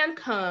this man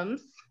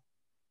comes,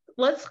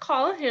 let's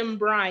call him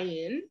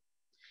Brian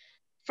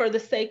for the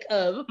sake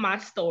of my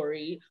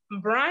story.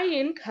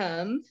 Brian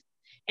comes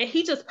and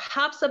he just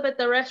pops up at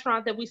the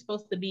restaurant that we're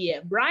supposed to be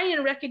at.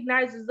 Brian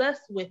recognizes us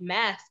with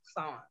masks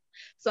on.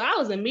 So I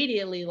was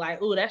immediately like,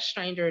 oh, that's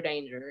stranger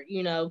danger,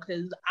 you know,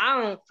 because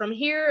from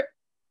here,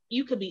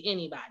 you could be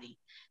anybody.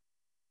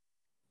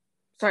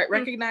 Sorry,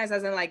 recognize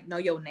as in like know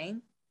your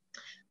name?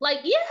 Like,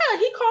 yeah,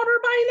 he called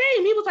her by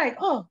name. He was like,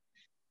 oh,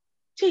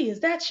 gee,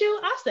 is that you?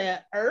 I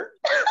said,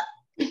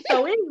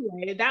 So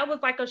anyway, that was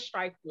like a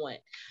strike one.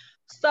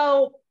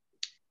 So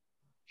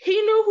he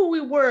knew who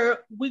we were.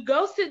 We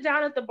go sit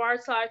down at the bar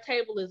till our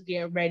table is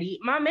getting ready.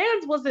 My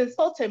man was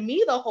insulting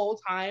me the whole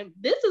time.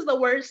 This is the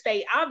worst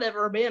date I've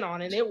ever been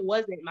on, and it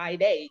wasn't my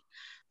date.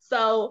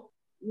 So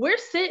we're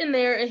sitting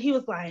there, and he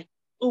was like,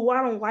 oh,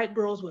 I don't like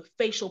girls with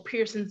facial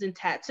piercings and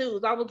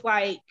tattoos. I was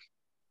like,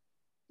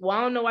 well,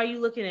 I don't know why you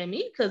looking at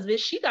me, because bitch,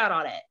 she got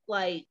all that.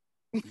 Like,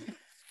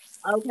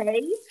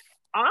 okay.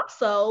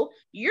 Also,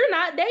 you're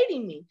not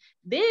dating me.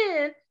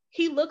 Then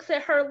he looks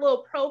at her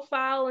little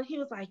profile and he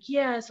was like,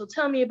 yeah, so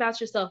tell me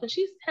about yourself. And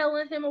she's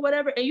telling him or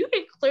whatever. And you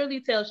can clearly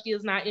tell she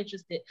is not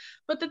interested.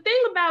 But the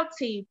thing about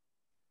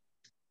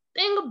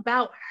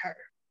her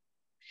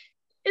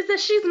is that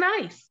she's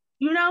nice.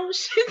 You know,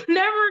 she's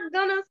never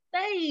gonna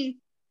say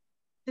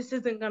this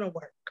isn't gonna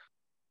work.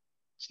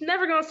 She's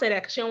never gonna say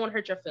that because she don't want to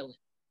hurt your feelings.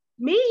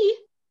 Me,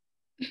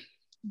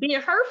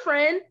 being her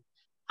friend,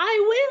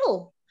 I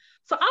will.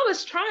 So I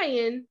was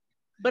trying,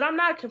 but I'm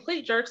not a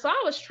complete jerk. So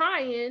I was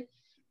trying.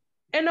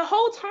 And the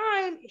whole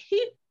time,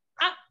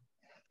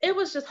 it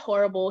was just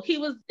horrible. He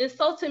was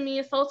insulting me,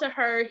 insulting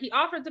her. He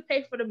offered to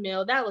pay for the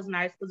meal. That was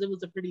nice because it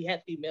was a pretty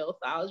hefty meal.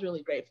 So I was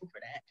really grateful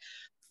for that.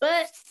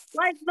 But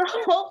like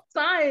the whole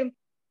time,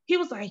 he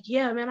was like,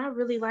 yeah, man, I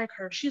really like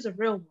her. She's a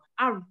real one.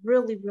 I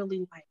really, really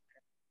like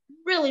her.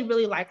 Really,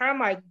 really like her. I'm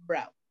like,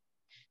 bro,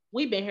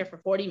 we've been here for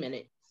 40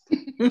 minutes.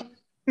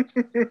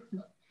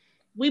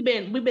 We've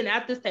been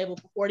at this table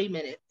for 40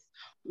 minutes.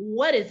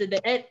 What is it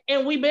that,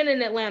 and we've been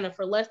in Atlanta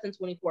for less than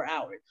 24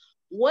 hours.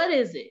 What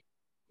is it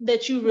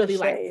that you really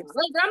like?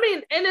 I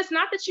mean, and it's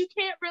not that you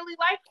can't really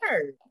like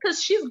her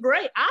because she's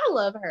great. I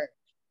love her.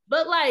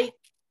 But like,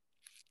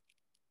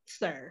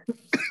 sir,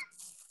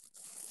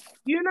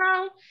 you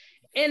know?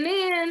 And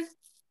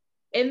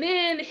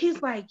then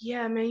he's like,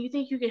 yeah, man, you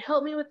think you can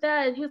help me with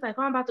that? And he's like,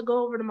 oh, I'm about to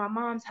go over to my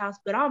mom's house,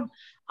 but I'll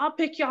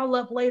pick y'all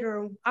up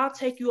later. I'll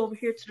take you over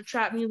here to the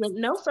trap music.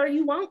 No, sir,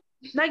 you won't.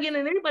 Not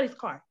getting in anybody's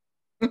car.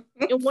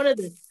 In one of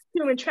the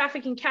human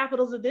trafficking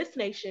capitals of this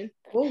nation.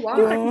 Oh,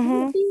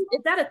 wow.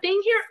 Is that a thing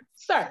here?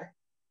 Sir.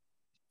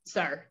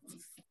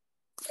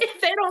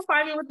 If they don't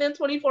find me within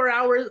 24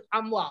 hours,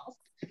 I'm lost.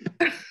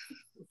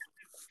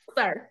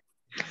 Sir.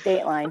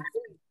 Dateline.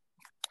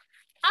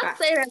 I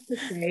say that to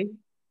say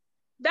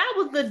that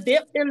was the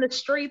dip in the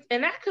streets,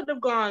 and that could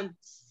have gone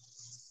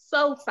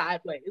so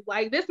sideways.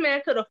 Like this man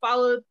could have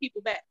followed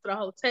people back to the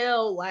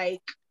hotel.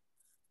 Like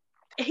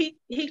he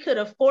could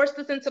have forced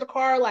us into the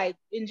car, like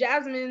in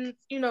Jasmine's,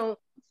 you know,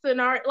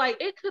 scenario. Like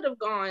it could have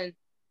gone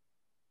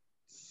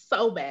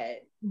so bad.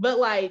 But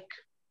like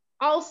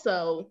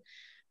also,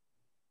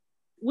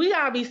 we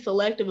gotta be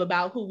selective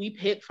about who we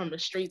pick from the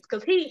streets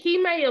because he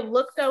may have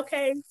looked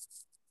okay,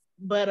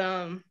 but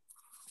I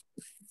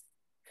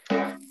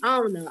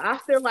don't know. I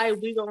feel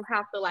like we gonna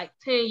have to like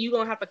 10. You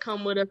gonna have to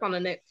come with us on the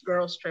next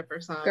girls trip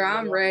or something. Girl,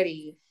 I'm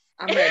ready.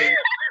 But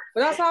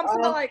that's why I'm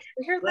saying like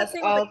here's let's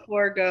all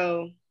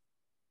forego.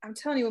 I'm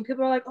telling you, when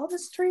people are like, "Oh, the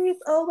streets,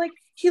 oh, like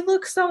he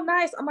looks so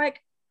nice," I'm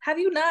like, "Have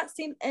you not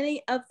seen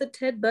any of the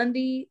Ted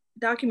Bundy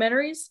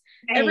documentaries?"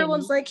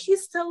 Everyone's like,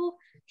 "He's so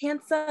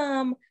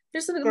handsome.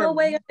 There's no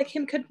way like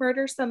him could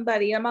murder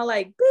somebody." I'm all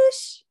like,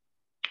 "Bish."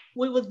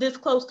 We was this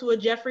close to a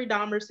Jeffrey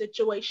Dahmer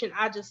situation.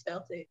 I just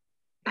felt it.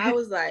 I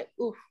was like,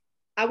 oof.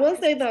 I will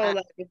say though,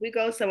 like if we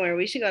go somewhere,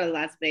 we should go to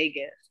Las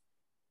Vegas.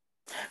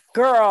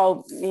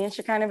 Girl, me and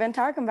Shekinah been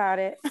talking about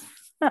it.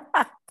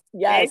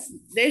 Yes.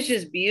 There's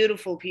just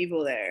beautiful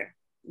people there.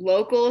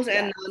 Locals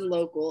and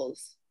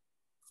non-locals.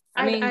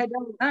 I mean, I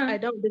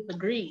don't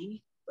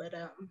disagree, but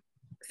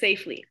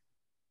safely.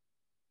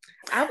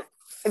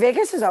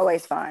 Vegas is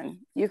always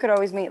fun. You could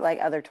always meet like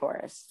other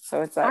tourists.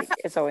 So it's like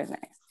it's always nice.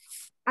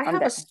 I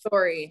have a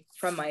story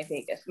from my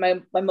Vegas,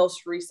 my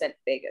most recent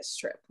Vegas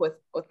trip with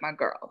my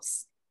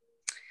girls.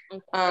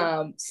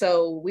 Okay.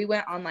 So we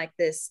went on like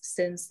this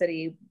Sin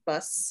City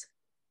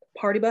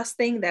party bus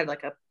thing that had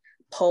like a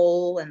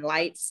pole and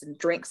lights and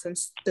drinks and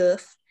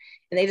stuff.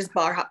 And they just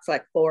bar hop for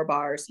like 4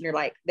 bars, and you're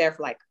like there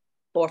for like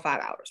 4 or 5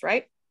 hours,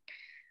 right?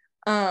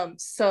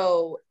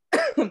 So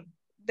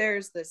there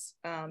was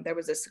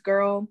this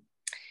girl,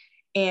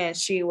 and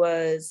she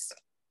was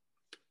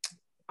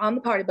on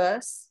the party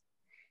bus.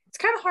 It's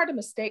kind of hard to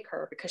mistake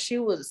her because she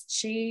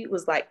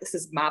was like, this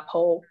is my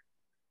pole,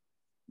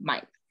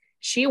 mine.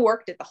 She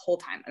worked it the whole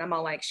time, and I'm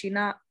all like, she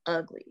not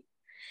ugly.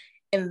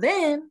 And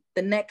then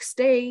the next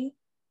day,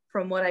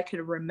 from what I could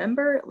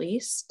remember at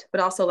least,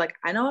 but also like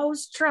I know I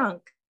was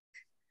drunk,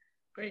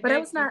 but I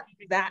was not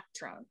that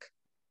drunk.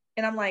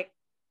 And I'm like,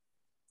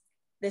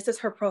 this is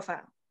her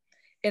profile.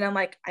 And I'm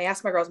like, I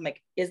asked my girls, I'm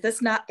like, is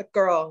this not the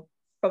girl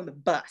from the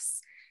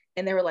bus?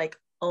 And they were like,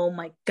 oh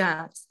my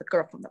God, it's the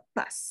girl from the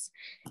bus.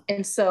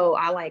 And so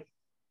I like,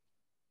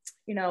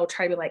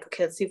 try to be like,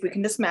 okay, let's see if we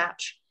can just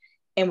match.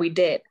 And we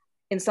did.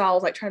 And so I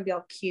was like trying to be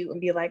all cute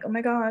and be like, oh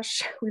my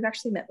gosh, we've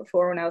actually met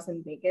before when I was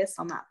in Vegas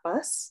on that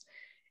bus.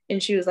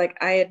 And she was like,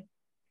 I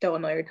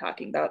don't know what you're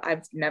talking about.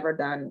 I've never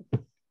done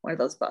one of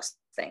those bus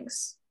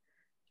things.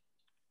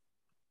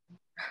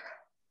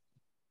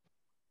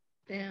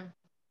 Damn.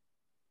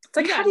 It's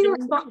like, how do you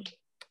respond?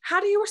 How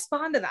do you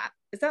respond to that?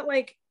 Is that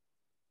like,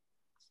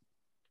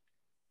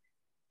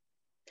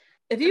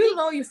 if you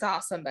know you saw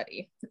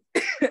somebody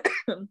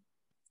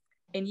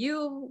and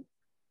you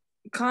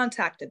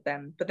contacted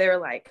them, but they were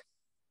like,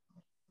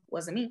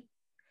 wasn't me.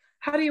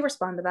 How do you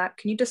respond to that?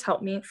 Can you just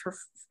help me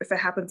if it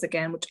happens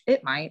again, which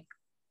it might?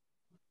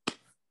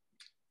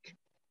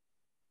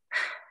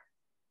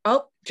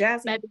 Oh,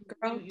 Jasmine,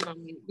 girl,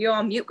 you're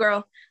on mute,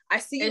 girl. I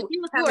see you.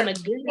 You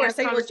are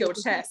saying with your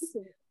chest,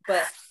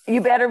 but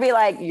you better be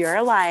like, you're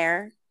a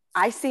liar.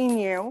 I seen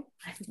you.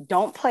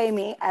 Don't play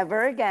me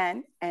ever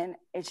again, and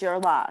it's your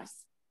loss.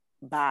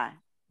 Bye,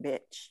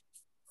 bitch.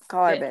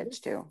 Call her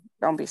bitch too.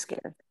 Don't be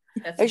scared.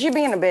 If she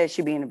being a bitch,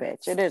 she being a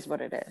bitch. It is what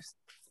it is.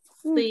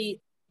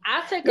 See,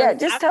 I take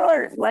just tell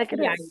her like it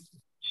is.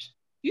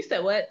 You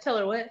said what? Tell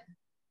her what?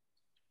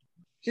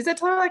 She said,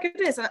 tell her like it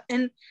is.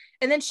 And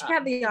then she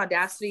had the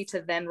audacity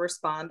to then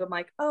respond. I'm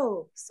like,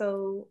 oh,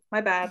 so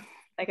my bad.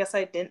 I guess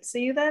I didn't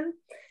see you then.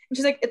 And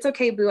she's like, it's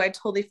okay, boo. I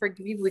totally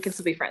forgive you. We can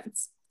still be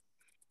friends.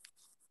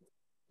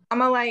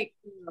 I'm all like,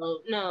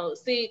 no.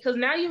 See, because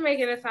now you're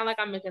making it sound like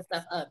I'm making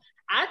stuff up.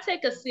 I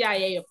take a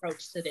CIA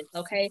approach to this,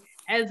 okay?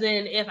 As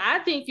in, if I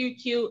think you're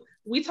cute,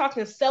 we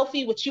talking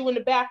selfie with you in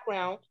the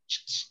background,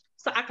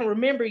 so I can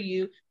remember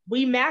you.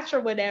 We match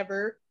or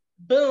whatever.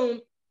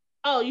 Boom.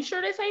 Oh, you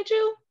sure this ain't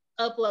you?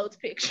 Uploads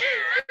picture.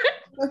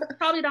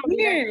 Probably don't.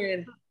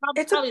 Weird.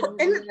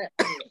 The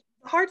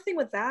hard thing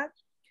with that,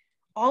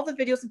 all the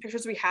videos and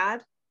pictures we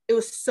had, it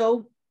was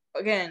so,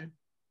 again,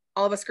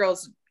 all of us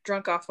girls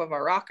drunk off of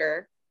our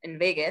rocker in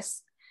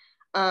Vegas,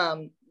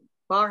 bar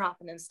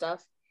hopping and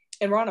stuff.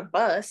 And we're on a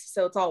bus,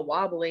 so it's all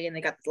wobbly, and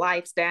they got the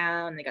lights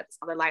down, and they got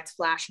other lights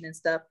flashing and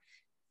stuff.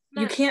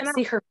 You can't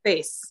see her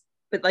face,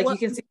 but like you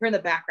can see her in the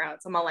background.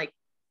 So I'm all like,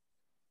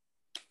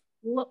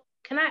 "Look,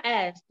 can I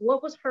ask,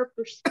 what was her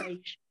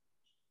persuasion?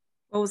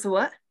 What was the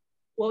what?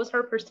 What was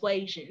her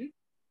persuasion?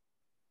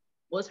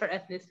 What was her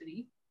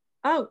ethnicity?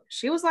 Oh,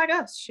 she was like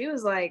us. She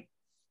was like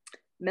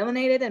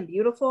melanated and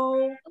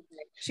beautiful.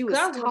 She was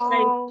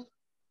tall.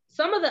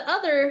 Some of the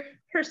other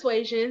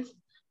persuasions,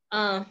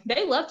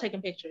 they love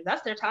taking pictures.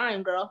 That's their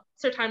time, girl.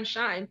 It's their time to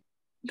shine.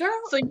 Girl,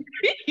 so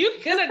you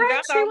could have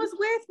got she was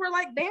with were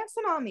like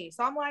dancing on me.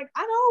 So I'm like,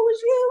 I know it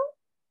was you.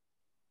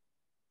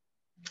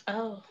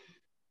 Oh.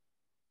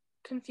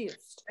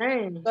 Confused.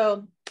 Dang.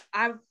 So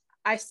I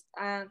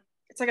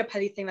it's like a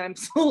petty thing that I'm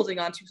holding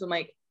on to. So I'm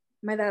like,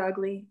 am I that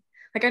ugly?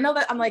 Like I know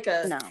that I'm like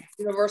a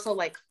universal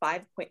like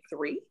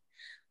 5.3,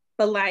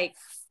 but like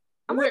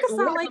I'm like a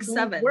solid like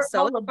 7. We're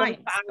so all above 5,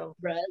 so.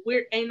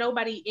 Bruh. Ain't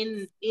nobody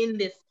in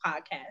this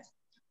podcast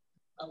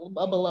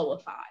below a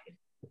 5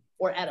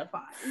 or at a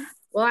 5.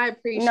 Well, I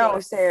appreciate. No,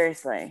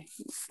 seriously,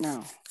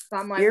 no. So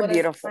I'm like, you're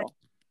beautiful.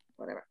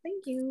 Whatever.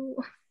 Thank you.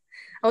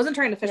 I wasn't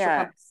trying to fish for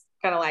comments.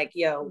 Kind of like,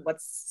 yo,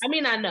 what's? I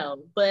mean, I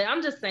know, but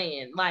I'm just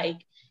saying, like,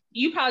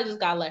 you probably just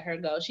gotta let her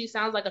go. She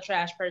sounds like a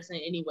trash person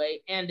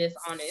anyway, and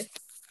dishonest.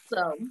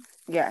 So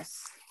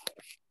yes,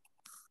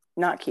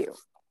 not cute.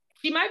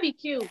 She might be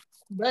cute,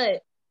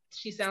 but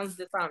she sounds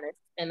dishonest,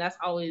 and that's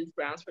always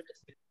grounds for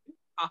dismissal.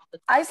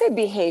 I say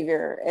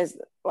behavior is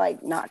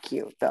like not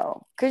cute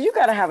though, because you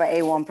gotta have an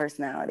A1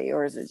 personality,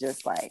 or is it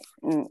just like,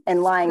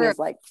 and lying is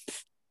like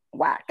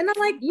whack. And I'm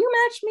like, you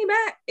matched me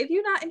back. If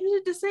you're not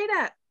interested to say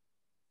that.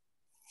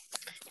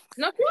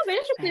 No, she was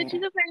interested. She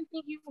just didn't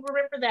think you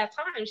remember that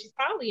time. She's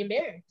probably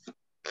embarrassed.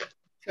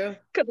 True.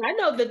 Because I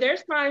know that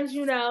there's times,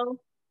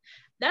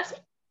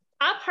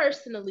 I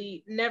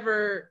personally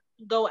never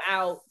go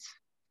out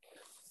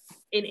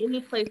in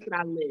any place that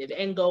I live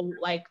and go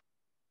like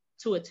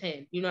to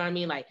attend. You know what I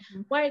mean? Like,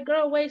 white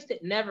girl wasted.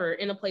 Never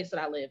in a place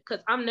that I live.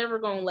 Because I'm never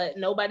going to let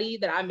nobody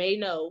that I may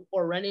know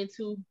or run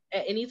into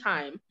at any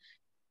time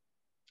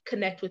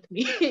connect with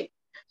me.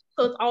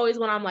 So it's always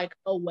when I'm like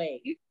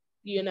away.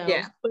 you know.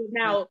 Yeah. But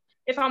now,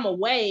 if I'm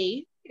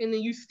away and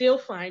then you still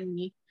find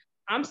me,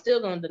 I'm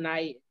still gonna deny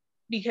it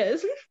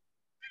because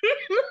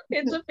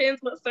it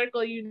depends what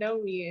circle you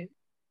know me in.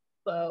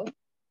 So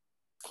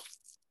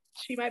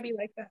she might be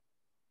like that.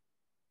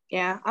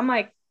 Yeah, I'm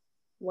like,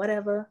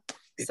 whatever.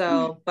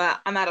 So,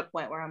 but I'm at a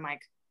point where I'm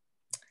like,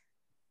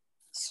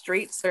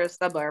 streets or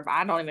suburb,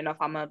 I don't even know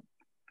if I'm gonna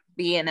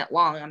be in it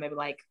long. I'm gonna be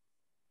like,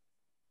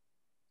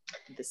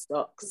 this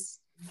sucks.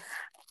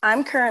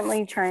 I'm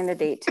currently trying to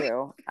date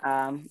too.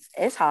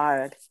 It's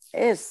hard.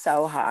 It is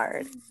so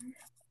hard.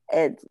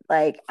 It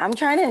like I'm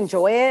trying to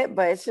enjoy it,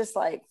 but it's just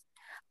like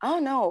I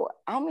don't know.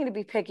 I don't mean to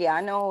be picky.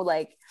 I know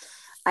like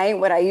I ain't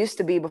what I used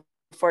to be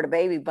before the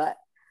baby, but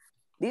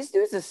these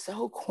dudes are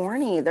so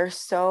corny. They're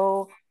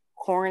so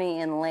corny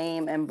and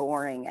lame and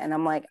boring. And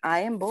I'm like,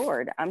 I am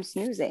bored. I'm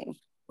snoozing.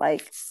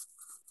 Like,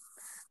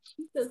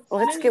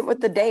 let's get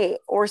with the date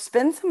or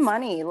spend some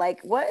money.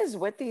 Like, what is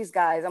with these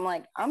guys? I'm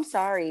like, I'm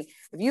sorry.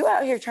 If you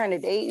out here trying to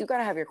date, you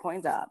gotta have your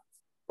coins up.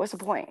 What's the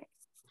point?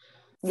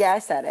 Yeah, I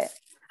said it.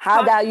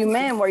 High value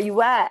men, where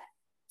you at?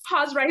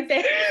 Pause right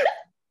there.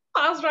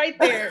 Pause right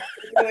there.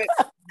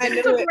 I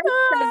knew it.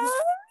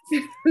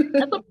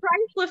 That's a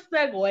priceless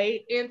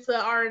segue into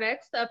our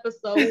next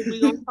episode. We're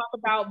gonna talk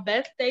about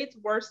best dates,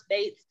 worst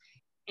dates,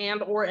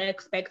 and or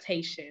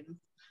expectations.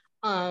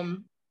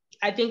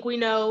 I think we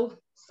know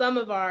some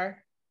of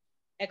our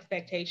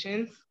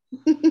expectations,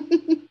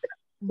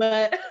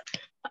 but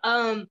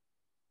I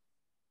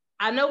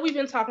know we've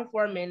been talking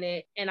for a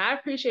minute, and I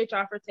appreciate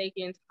y'all for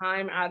taking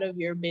time out of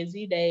your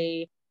busy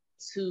day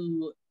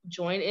to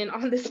join in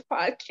on this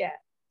podcast.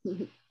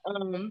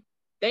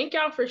 Thank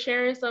y'all for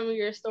sharing some of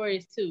your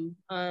stories too.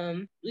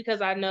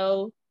 Because I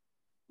know,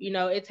 you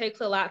know, it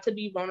takes a lot to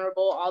be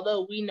vulnerable,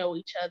 although we know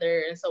each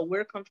other and so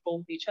we're comfortable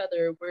with each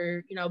other.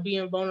 We're, you know,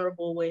 being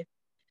vulnerable with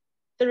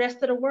the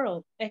rest of the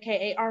world,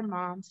 aka our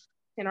moms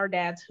and our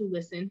dads who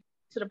listen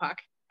to the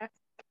podcast.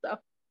 So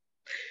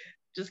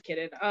just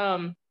kidding.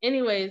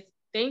 Anyways,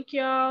 thank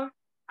y'all.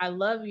 I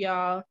love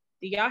y'all.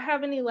 Do y'all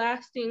have any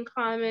lasting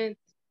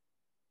comments?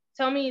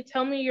 Tell me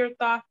your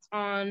thoughts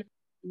on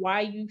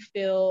why you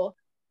feel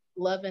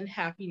love and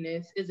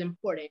happiness is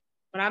important.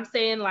 When I'm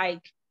saying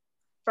like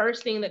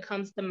first thing that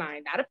comes to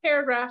mind, not a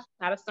paragraph,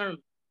 not a sermon.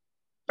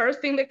 First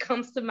thing that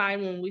comes to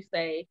mind when we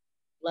say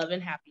love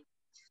and happiness.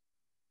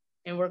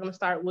 And we're gonna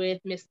start with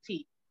Miss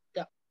T.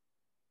 Go.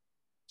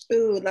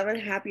 Ooh, love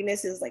and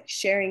happiness is like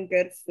sharing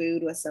good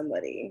food with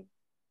somebody.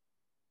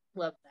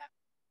 Love that.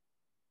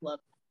 Love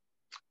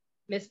that.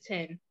 Miss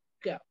 10,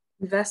 go.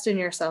 Invest in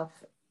yourself.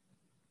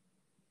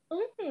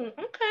 Okay.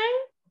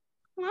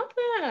 Love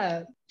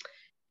that.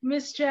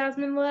 Miss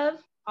Jasmine Love.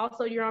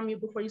 Also, you're on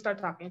mute before you start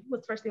talking.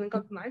 What's the first thing that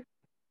comes to mind?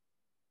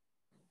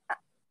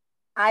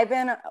 I've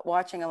been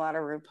watching a lot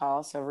of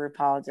RuPaul, so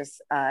RuPaul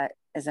just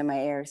is in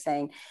my ear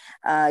saying,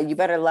 you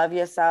better love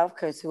yourself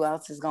because who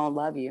else is going to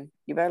love you?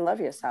 You better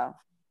love yourself.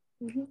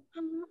 Mm-hmm.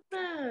 I love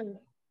that.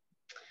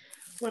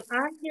 When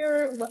I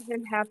hear love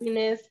and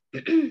happiness,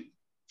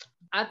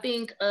 I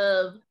think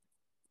of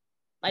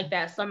like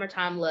that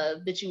summertime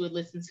love that you would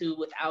listen to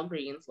with Al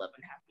Green's Love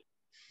and Happiness.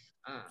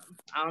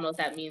 I don't know what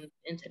that means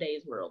in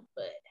today's world,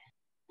 but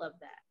love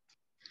that.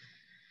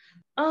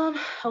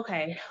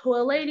 Okay.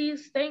 Well,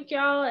 ladies, thank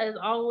y'all as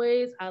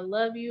always. I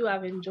love you.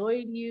 I've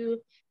enjoyed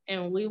you.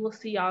 And we will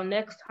see y'all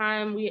next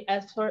time.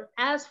 As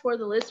for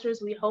the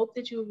listeners, we hope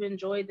that you've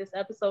enjoyed this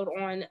episode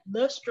on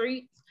the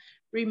streets.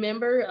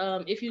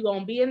 Remember, if you're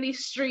gonna be in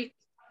these streets,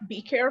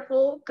 be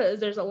careful because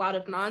there's a lot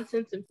of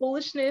nonsense and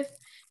foolishness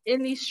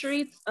in these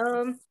streets.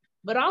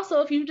 But also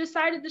if you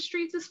decided the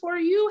streets is for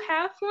you,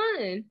 have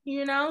fun,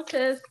 you know,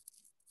 because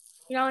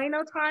you know, ain't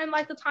no time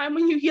like the time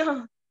when you're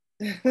young.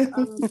 It's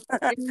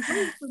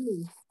great for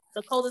me,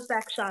 the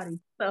cul-de-sac shotty.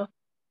 So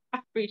I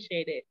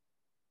appreciate it.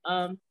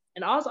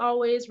 And as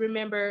always,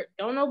 remember,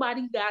 don't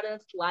nobody got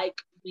us like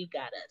we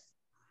got us.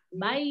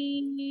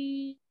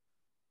 Bye.